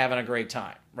fucking having a great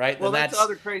time, right? Well, that's the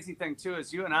other crazy thing, too,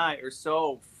 is you and I are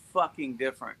so fucking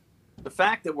different. The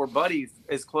fact that we're buddies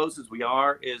as close as we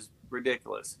are is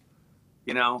ridiculous.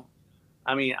 You know?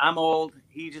 I mean, I'm old.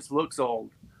 He just looks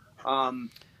old.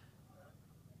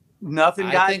 Nothing,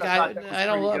 guys. I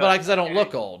don't look, but because I don't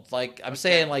look old. Like I'm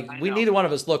saying, like neither one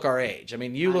of us look our age. I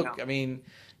mean, you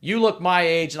look my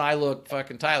age, and I look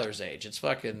fucking Tyler's age. It's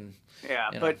fucking.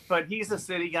 Yeah, but he's a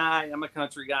city guy. I'm a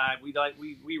country guy.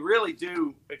 We really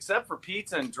do, except for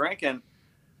pizza and drinking.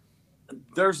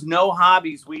 There's no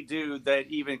hobbies we do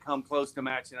that even come close to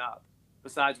matching up,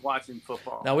 besides watching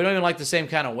football. No, we don't even like the same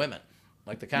kind of women.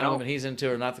 Like the kind of women he's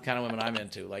into are not the kind of women I'm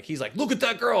into. Like he's like, look at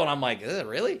that girl, and I'm like,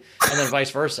 really? And then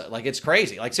vice versa. Like it's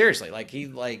crazy. Like seriously. Like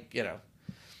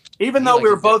Even though we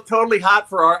were both totally hot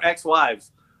for our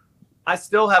ex-wives, I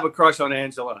still have a crush on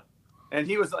Angela. And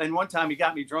one time he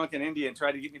got me drunk in India and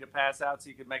tried to get me to pass out so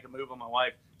he could make a move on my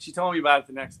wife. She told me about it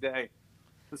the next day.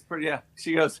 It was pretty.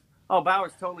 She goes, "Oh,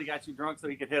 Bowers totally got you drunk so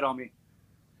he could hit on me."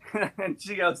 And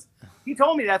she goes, he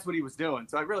told me that's what he was doing,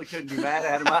 so I really couldn't be mad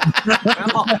at him. I'm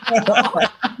all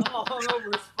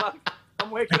hungover as fuck. I'm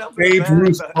waking up. Babe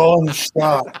Ruth calling the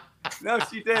stop. No,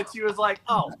 she did. She was like,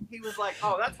 he was like,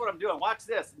 that's what I'm doing. Watch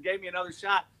this, and gave me another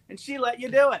shot, and she let you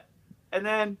do it. And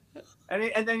then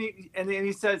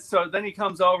he said, so then he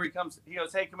comes over. He goes,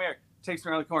 hey, come here. Takes me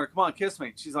around the corner. Come on, kiss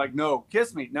me. She's like, no,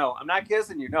 kiss me. No, I'm not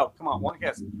kissing you. No, come on, one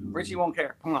kiss. Richie won't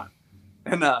care. Come on.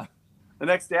 And the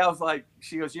next day I was like,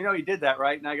 she goes, you know, he did that,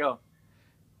 right? And I go,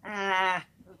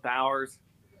 Bowers.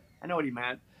 I know what he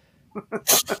meant.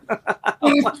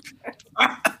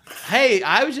 Hey,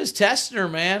 I was just testing her,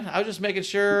 man. I was just making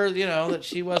sure, that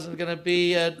she wasn't going to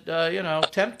be,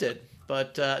 tempted.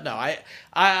 But no,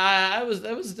 that was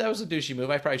a douchey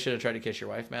move. I probably should have tried to kiss your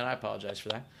wife, man. I apologize for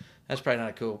that. That's probably not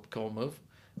a cool move.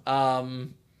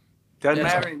 Doesn't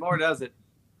matter anymore, does it?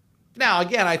 Now,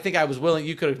 again, I think I was willing.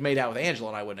 You could have made out with Angela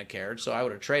and I wouldn't have cared, so I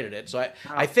would have traded it. So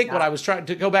I think what I was trying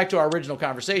to go back to our original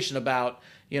conversation about,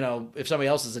 if somebody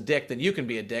else is a dick, then you can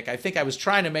be a dick. I think I was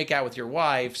trying to make out with your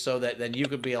wife so that then you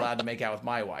could be allowed to make out with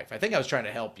my wife. I think I was trying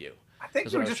to help you. I think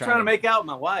you were just trying to make out with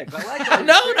my wife. I like that.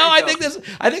 No, I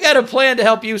think I had a plan to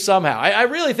help you somehow. I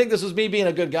really think this was me being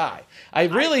a good guy. I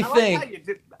like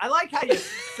how you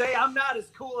say I'm not as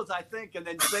cool as I think and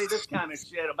then say this kind of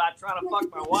shit about trying to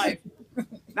fuck my wife.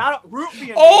 Not root me.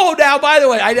 Now, by the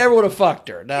way, I never would have fucked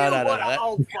her. No.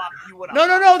 Oh, fuck, you would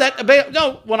have.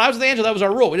 No. When I was with Angela, that was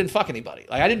our rule. We didn't fuck anybody.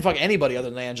 Like, I didn't fuck anybody other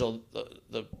than Angela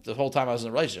the whole time I was in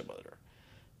a relationship with her.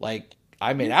 Like,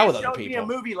 I made out with other people. You showed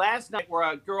me a movie last night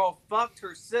where a girl fucked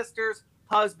her sister's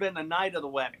husband the night of the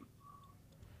wedding.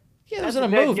 Yeah, it was in a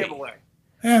movie. Giveaway.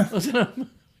 Yeah. It was in a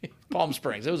Palm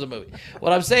Springs. It was a movie.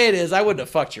 What I'm saying is, I wouldn't have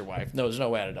fucked your wife. No, there's no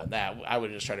way I'd have done that. I would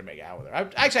have just tried to make out with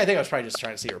her. I think I was probably just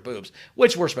trying to see her boobs,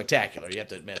 which were spectacular. You have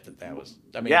to admit that was.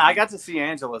 I mean, yeah, I got to see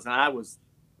Angela's, and I was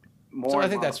more. So I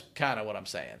think that's kind of what I'm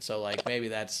saying. So like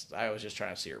maybe I was just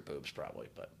trying to see her boobs, probably,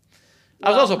 but. I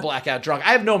was also blackout drunk.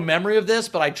 I have no memory of this,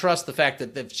 but I trust the fact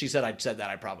that if she said I'd said that,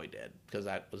 I probably did, because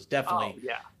that was definitely. Oh,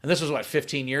 yeah. And this was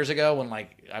 15 years ago when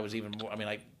I was even more. I mean,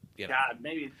 God,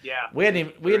 maybe, yeah. We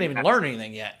hadn't even learned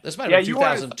anything yet. This might have been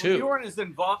 2002. You weren't as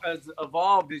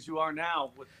evolved as you are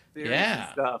now with theories and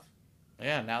stuff.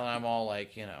 Yeah. Now that I'm all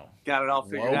got it all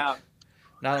figured out.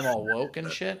 Now that I'm all woke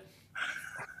and shit.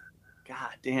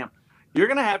 God damn, you're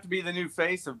gonna have to be the new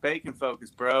face of Bacon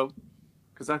Focus, bro.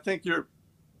 Because I think you're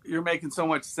making so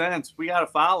much sense. We got to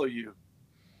follow you.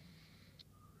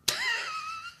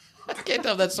 I can't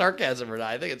tell if that's sarcasm or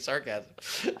not. I think it's sarcasm.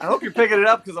 I hope you're picking it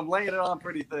up because I'm laying it on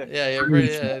pretty thick. Yeah,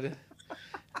 pretty.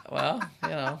 Well,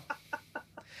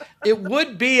 it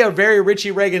would be a very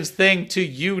Richie Ragains thing to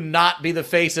you not be the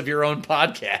face of your own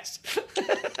podcast.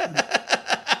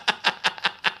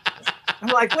 I'm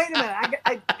like, wait a minute.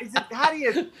 How do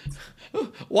you?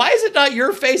 Why is it not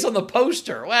your face on the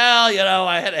poster? Well,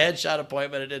 I had a headshot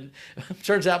appointment. It didn't.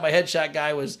 Turns out my headshot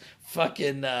guy was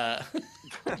fucking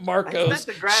Marco's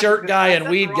shirt guy and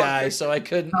weed guy, so I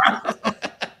couldn't.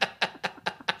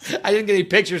 I didn't get any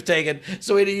pictures taken,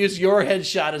 so we had to use your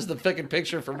headshot as the fucking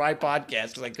picture for my podcast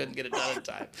because I couldn't get it done in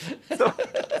time. So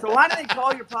why do they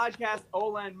call your podcast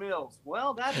Olan Mills?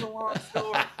 Well, that's a long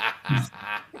story.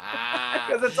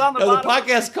 Because it's on the bottom.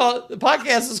 The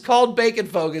podcast is called Bacon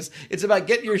Focus. It's about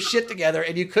getting your shit together,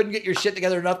 and you couldn't get your shit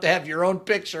together enough to have your own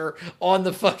picture on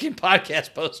the fucking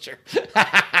podcast poster.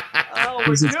 Oh,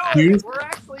 we're doing it. We're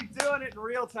actually doing it in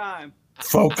real time.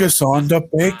 Focus on the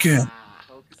bacon.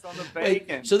 On the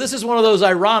bacon. Wait, so this is one of those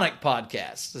ironic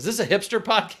podcasts. Is this a hipster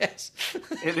podcast?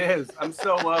 It is. I'm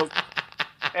so woke.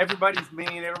 Everybody's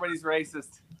mean. Everybody's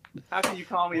racist. How can you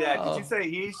call me that? Did you say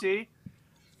he, she?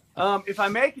 If I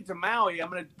make it to Maui, I'm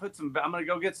gonna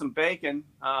go get some bacon.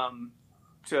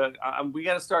 We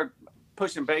got to start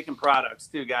pushing bacon products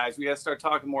too, guys. We got to start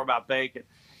talking more about bacon.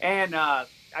 And I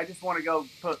just want to go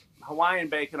put Hawaiian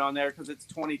bacon on there because it's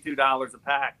 $22 a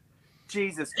pack.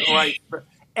 Jesus Christ.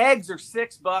 Eggs are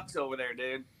 $6 over there,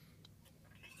 dude.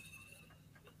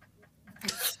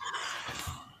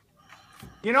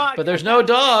 But there's no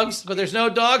dogs. But there's no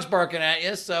dogs barking at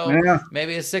you, so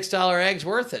maybe a $6 egg's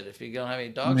worth it if you don't have any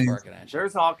dogs barking at you.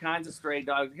 There's all kinds of stray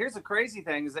dogs. Here's the crazy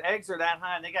thing: is the eggs are that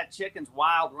high, and they got chickens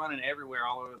wild running everywhere,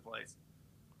 all over the place.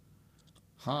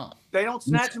 Huh? They don't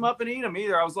snatch them up and eat them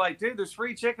either. I was like, dude, there's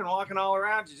free chicken walking all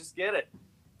around you. Just get it.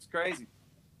 It's crazy.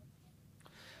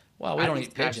 Well, we don't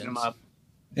eat pigeons. Them up.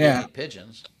 Yeah, we eat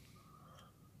pigeons.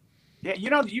 Yeah,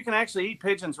 you can actually eat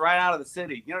pigeons right out of the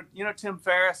city. You know Tim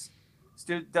Ferriss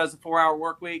does a 4-hour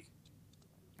work week.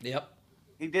 Yep.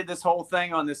 He did this whole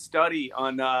thing on this study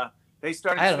on. They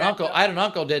started. I had an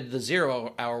uncle did the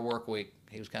 0-hour work week.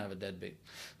 He was kind of a deadbeat.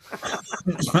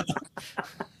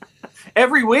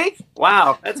 Every week?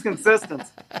 Wow, that's consistent.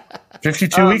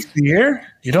 52 weeks a year?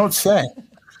 You don't say.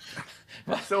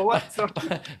 So what? So,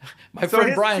 my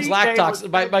friend Brian's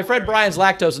lactose. My friend Brian's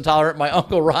lactose intolerant. My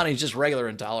uncle Ronnie's just regular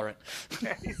intolerant.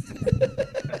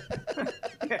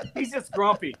 He's just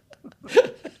grumpy.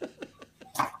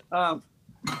 No,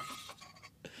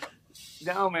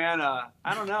 man. I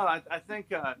don't know. I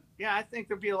think. I think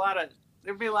there'd be a lot of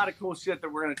cool shit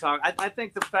that we're gonna talk. I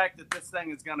think the fact that this thing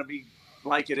is gonna be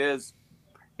like it is.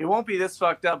 It won't be this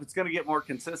fucked up. It's going to get more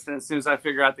consistent as soon as I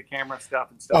figure out the camera stuff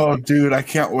and stuff. Oh, dude, I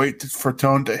can't wait for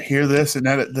Tone to hear this and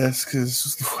edit this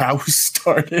because how we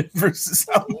started versus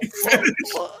how we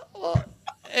finished.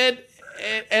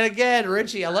 And again,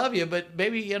 Richie, I love you, but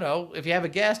maybe, if you have a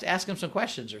guest, ask him some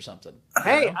questions or something.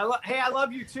 Hey, I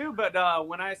love you too, but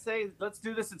when I say let's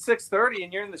do this at 6:30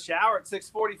 and you're in the shower at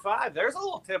 6:45, there's a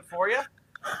little tip for you.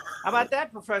 How about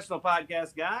that, professional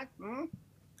podcast guy?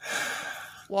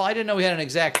 Well, I didn't know we had an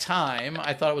exact time.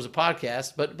 I thought it was a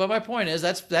podcast, but my point is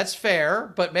that's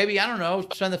fair. But maybe, I don't know,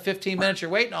 spend the 15 minutes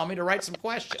you're waiting on me to write some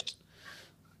questions.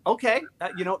 Okay,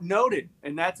 noted.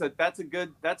 And that's a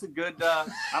good.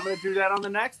 I'm going to do that on the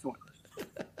next one.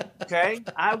 Okay,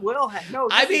 I will.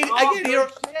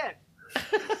 Shit.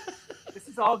 This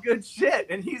is all good shit,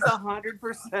 and he's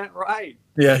 100% right.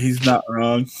 Yeah, he's not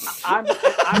wrong. I'm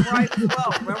right as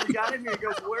well. Remember, we got in here. He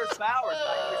goes, "Where's Bowers?"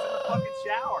 He's in the fucking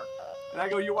shower. And I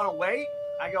go, "You want to wait?"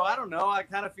 I go, "I don't know. I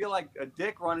kind of feel like a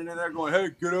dick running in there going,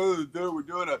 hey, get out of the door. We're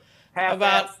doing a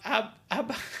half-ass." How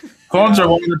about Phones are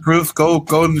waterproof. Go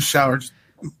in the shower. Just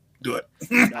do it.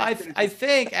 I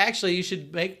think, actually, you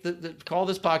should make call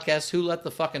this podcast Who Let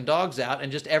the Fucking Dogs Out, and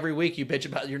just every week you bitch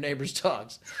about your neighbor's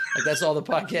dogs. Like, that's all the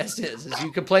podcast is you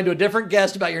complain to a different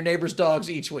guest about your neighbor's dogs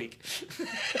each week.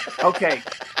 Okay.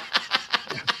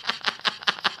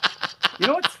 You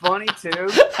know what's funny, too?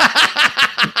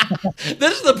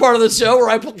 This is the part of the show where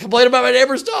I complain about my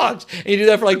neighbor's dogs. And you do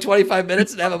that for like 25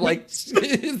 minutes and have them like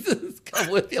come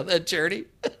with you on that journey.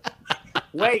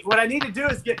 Wait, what I need to do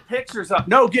is get pictures up.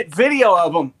 No, get video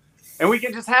of them. And we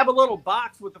can just have a little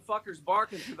box with the fuckers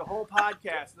barking through the whole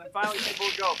podcast. And then finally people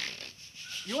will go,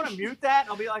 "You want to mute that?"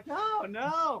 And I'll be like,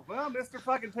 no. Well, Mr.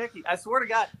 fucking Picky. I swear to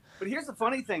God. But here's the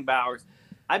funny thing, Bowers.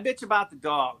 I bitch about the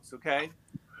dogs, okay?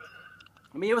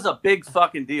 I mean, it was a big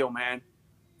fucking deal, man,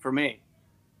 for me.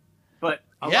 But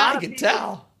a lot of can people,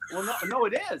 tell. Well, no,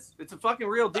 it is. It's a fucking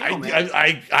real deal, man.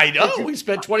 I know. We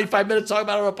spent 25 minutes talking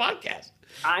about it on a podcast.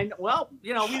 Well, we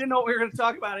didn't know what we were going to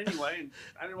talk about anyway, and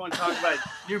I didn't want to talk about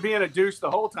you being a douche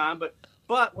the whole time.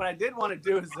 But what I did want to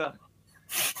do is,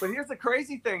 but here's the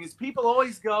crazy thing: is people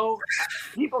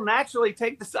naturally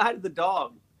take the side of the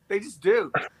dog. They just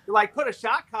do. They're like, put a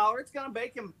shock collar; it's going to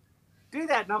make him do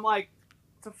that. And I'm like,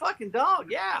 it's a fucking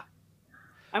dog, yeah.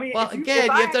 I mean, Well, if again, if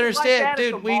you have to understand, like that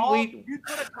at dude. the mall, We you'd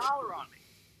put a collar on me.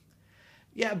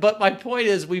 Yeah, but my point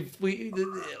is, we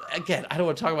again, I don't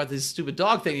want to talk about this stupid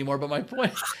dog thing anymore. But my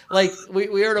point, like,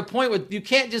 we are at a point where you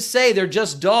can't just say they're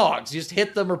just dogs. You just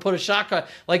hit them or put a shotgun.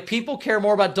 Like, people care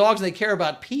more about dogs than they care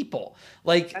about people.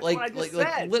 Like, That's what I just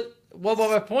said. well,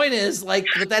 my point is, like,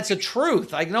 but that's the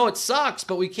truth. I know it sucks,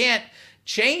 but we can't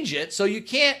change it. So you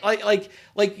can't like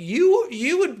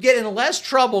you would get in less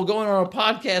trouble going on a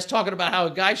podcast talking about how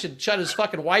a guy should shut his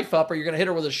fucking wife up or you're going to hit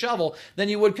her with a shovel than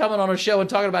you would coming on a show and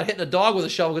talking about hitting a dog with a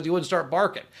shovel because you wouldn't start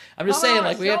barking. I'm just saying,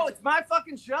 like, it's my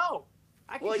fucking show.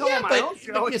 I can go on my own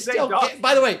show and say still, dogs.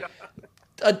 by the way,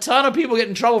 a ton of people get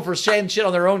in trouble for saying shit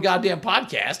on their own goddamn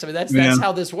podcast. I mean, that's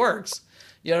how this works.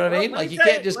 You know what I mean? Like, you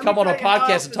can't just come on a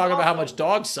podcast and talk about how much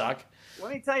dogs suck.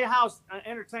 Let me tell you how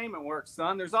entertainment works,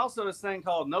 son. There's also this thing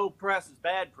called no press is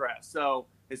bad press. So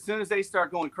as soon as they start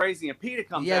going crazy and PETA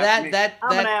comes after me, I'm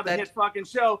going to have a hit fucking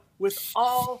show with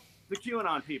all the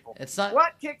QAnon people. It's not...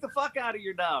 What? Kick the fuck out of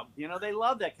your dub. You know, they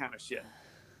love that kind of shit.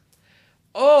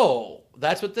 Oh,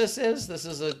 that's what this is? This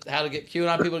is how to get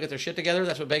QAnon people to get their shit together?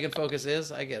 That's what Bacon Focus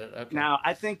is? I get it. Okay. Now,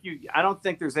 I don't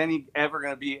think there's ever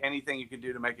going to be anything you can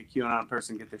do to make a QAnon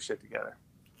person get their shit together.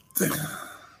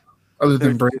 Other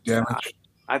than brain damage.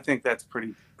 I think that's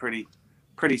pretty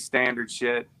standard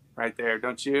shit right there,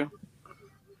 don't you?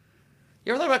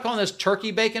 You ever thought about calling this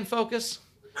Turkey Bacon Focus?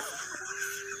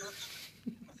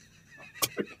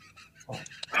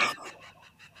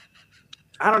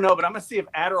 I don't know, but I'm going to see if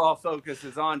Adderall Focus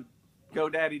is on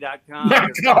GoDaddy.com.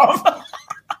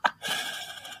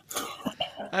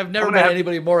 I've never met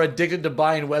anybody more addicted to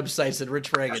buying websites than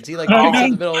Rich Ragains. He like picks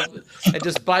in the middle and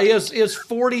just buy. He has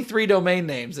 43 domain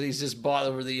names that he's just bought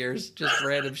over the years, just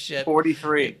random shit.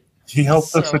 43. He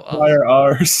helped us acquire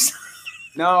ours.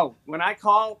 No, when I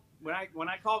call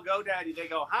GoDaddy, they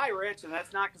go, "Hi, Rich," and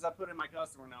that's not because I put in my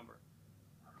customer number.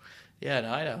 Yeah,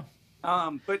 no, I know.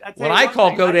 But when I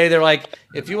call GoDaddy, they're like,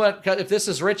 if this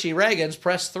is Richie Ragains,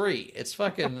 press 3. It's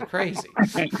fucking crazy.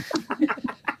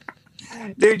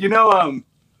 Dude, you know,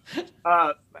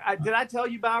 did I tell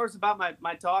you, Bowers, about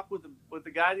my talk with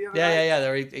the guy the other night?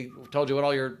 Yeah. He told you what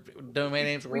all your domain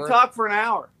names were. We talked for an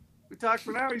hour.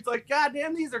 He's like, "God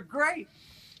damn, these are great."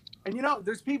 And you know,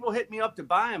 there's people hitting me up to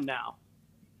buy them now.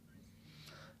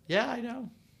 Yeah, I know.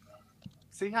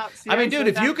 I mean, dude,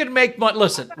 if you could make money,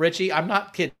 listen, Richie, I'm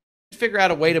not kidding. Figure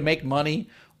out a way to make money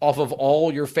off of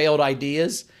all your failed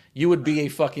ideas, you would be a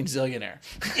fucking zillionaire.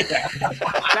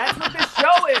 That's what this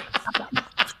show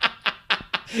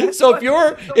is. So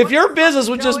if your business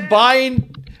was just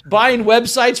buying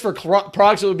websites for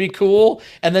products that would be cool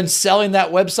and then selling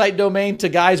that website domain to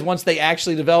guys once they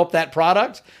actually develop that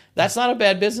product, that's not a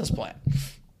bad business plan.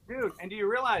 Dude, and do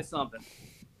you realize something?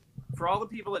 For all the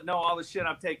people that know all the shit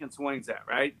I've taken swings at,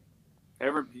 right?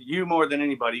 You more than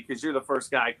anybody, because you're the first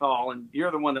guy I call, and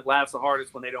you're the one that laughs the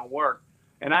hardest when they don't work.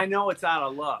 And I know it's out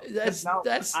of love.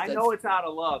 I know it's out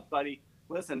of love, buddy.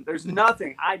 Listen, there's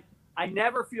nothing. I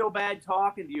never feel bad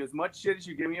talking to you as much shit as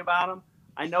you give me about them.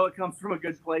 I know it comes from a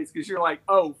good place because you're like,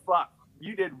 "Oh, fuck.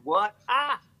 You did what?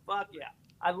 Fuck yeah."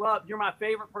 You're my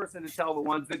favorite person to tell the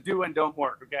ones that do and don't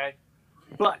work, okay?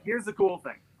 But here's the cool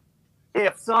thing.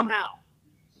 If somehow,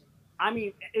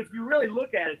 if you really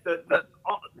look at it,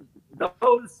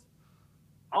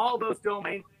 all those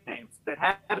domain names that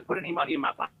haven't put any money in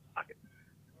my pocket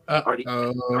are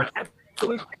the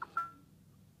absolute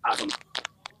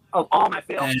of all my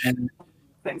failed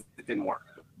things that didn't work.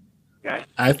 Okay,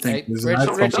 I think Richie,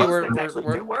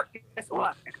 guess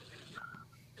what?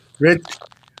 Rich,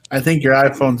 I think your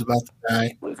iPhone's about to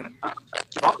die.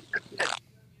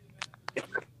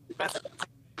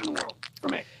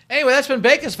 Anyway, that's been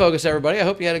Bacon's Focus, everybody. I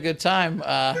hope you had a good time.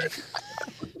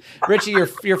 Richie,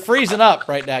 you're freezing up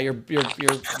right now. You're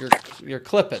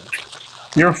clipping.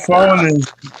 Your phone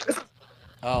is.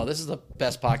 Oh, this is the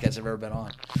best podcast I've ever been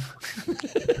on.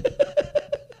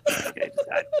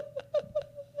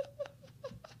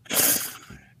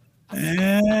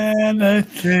 And I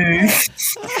think.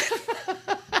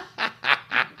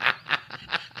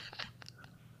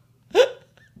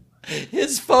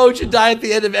 His phone should die at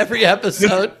the end of every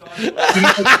episode.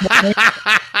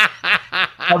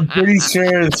 I'm pretty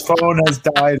sure his phone has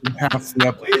died in half the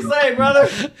episode. What are you saying, brother?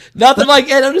 Nothing like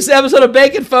ending this episode of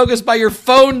Bacon Focus by your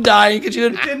phone dying because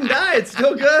you didn't die. It's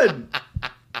still good.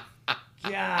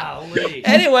 Golly.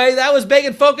 Anyway, that was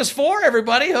Bacon Focus 4,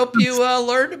 everybody. Hope you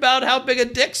learned about how big a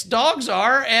dicks dogs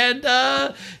are, and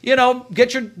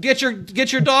get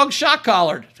your dog shot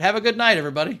collared. Have a good night,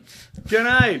 everybody. Good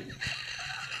night.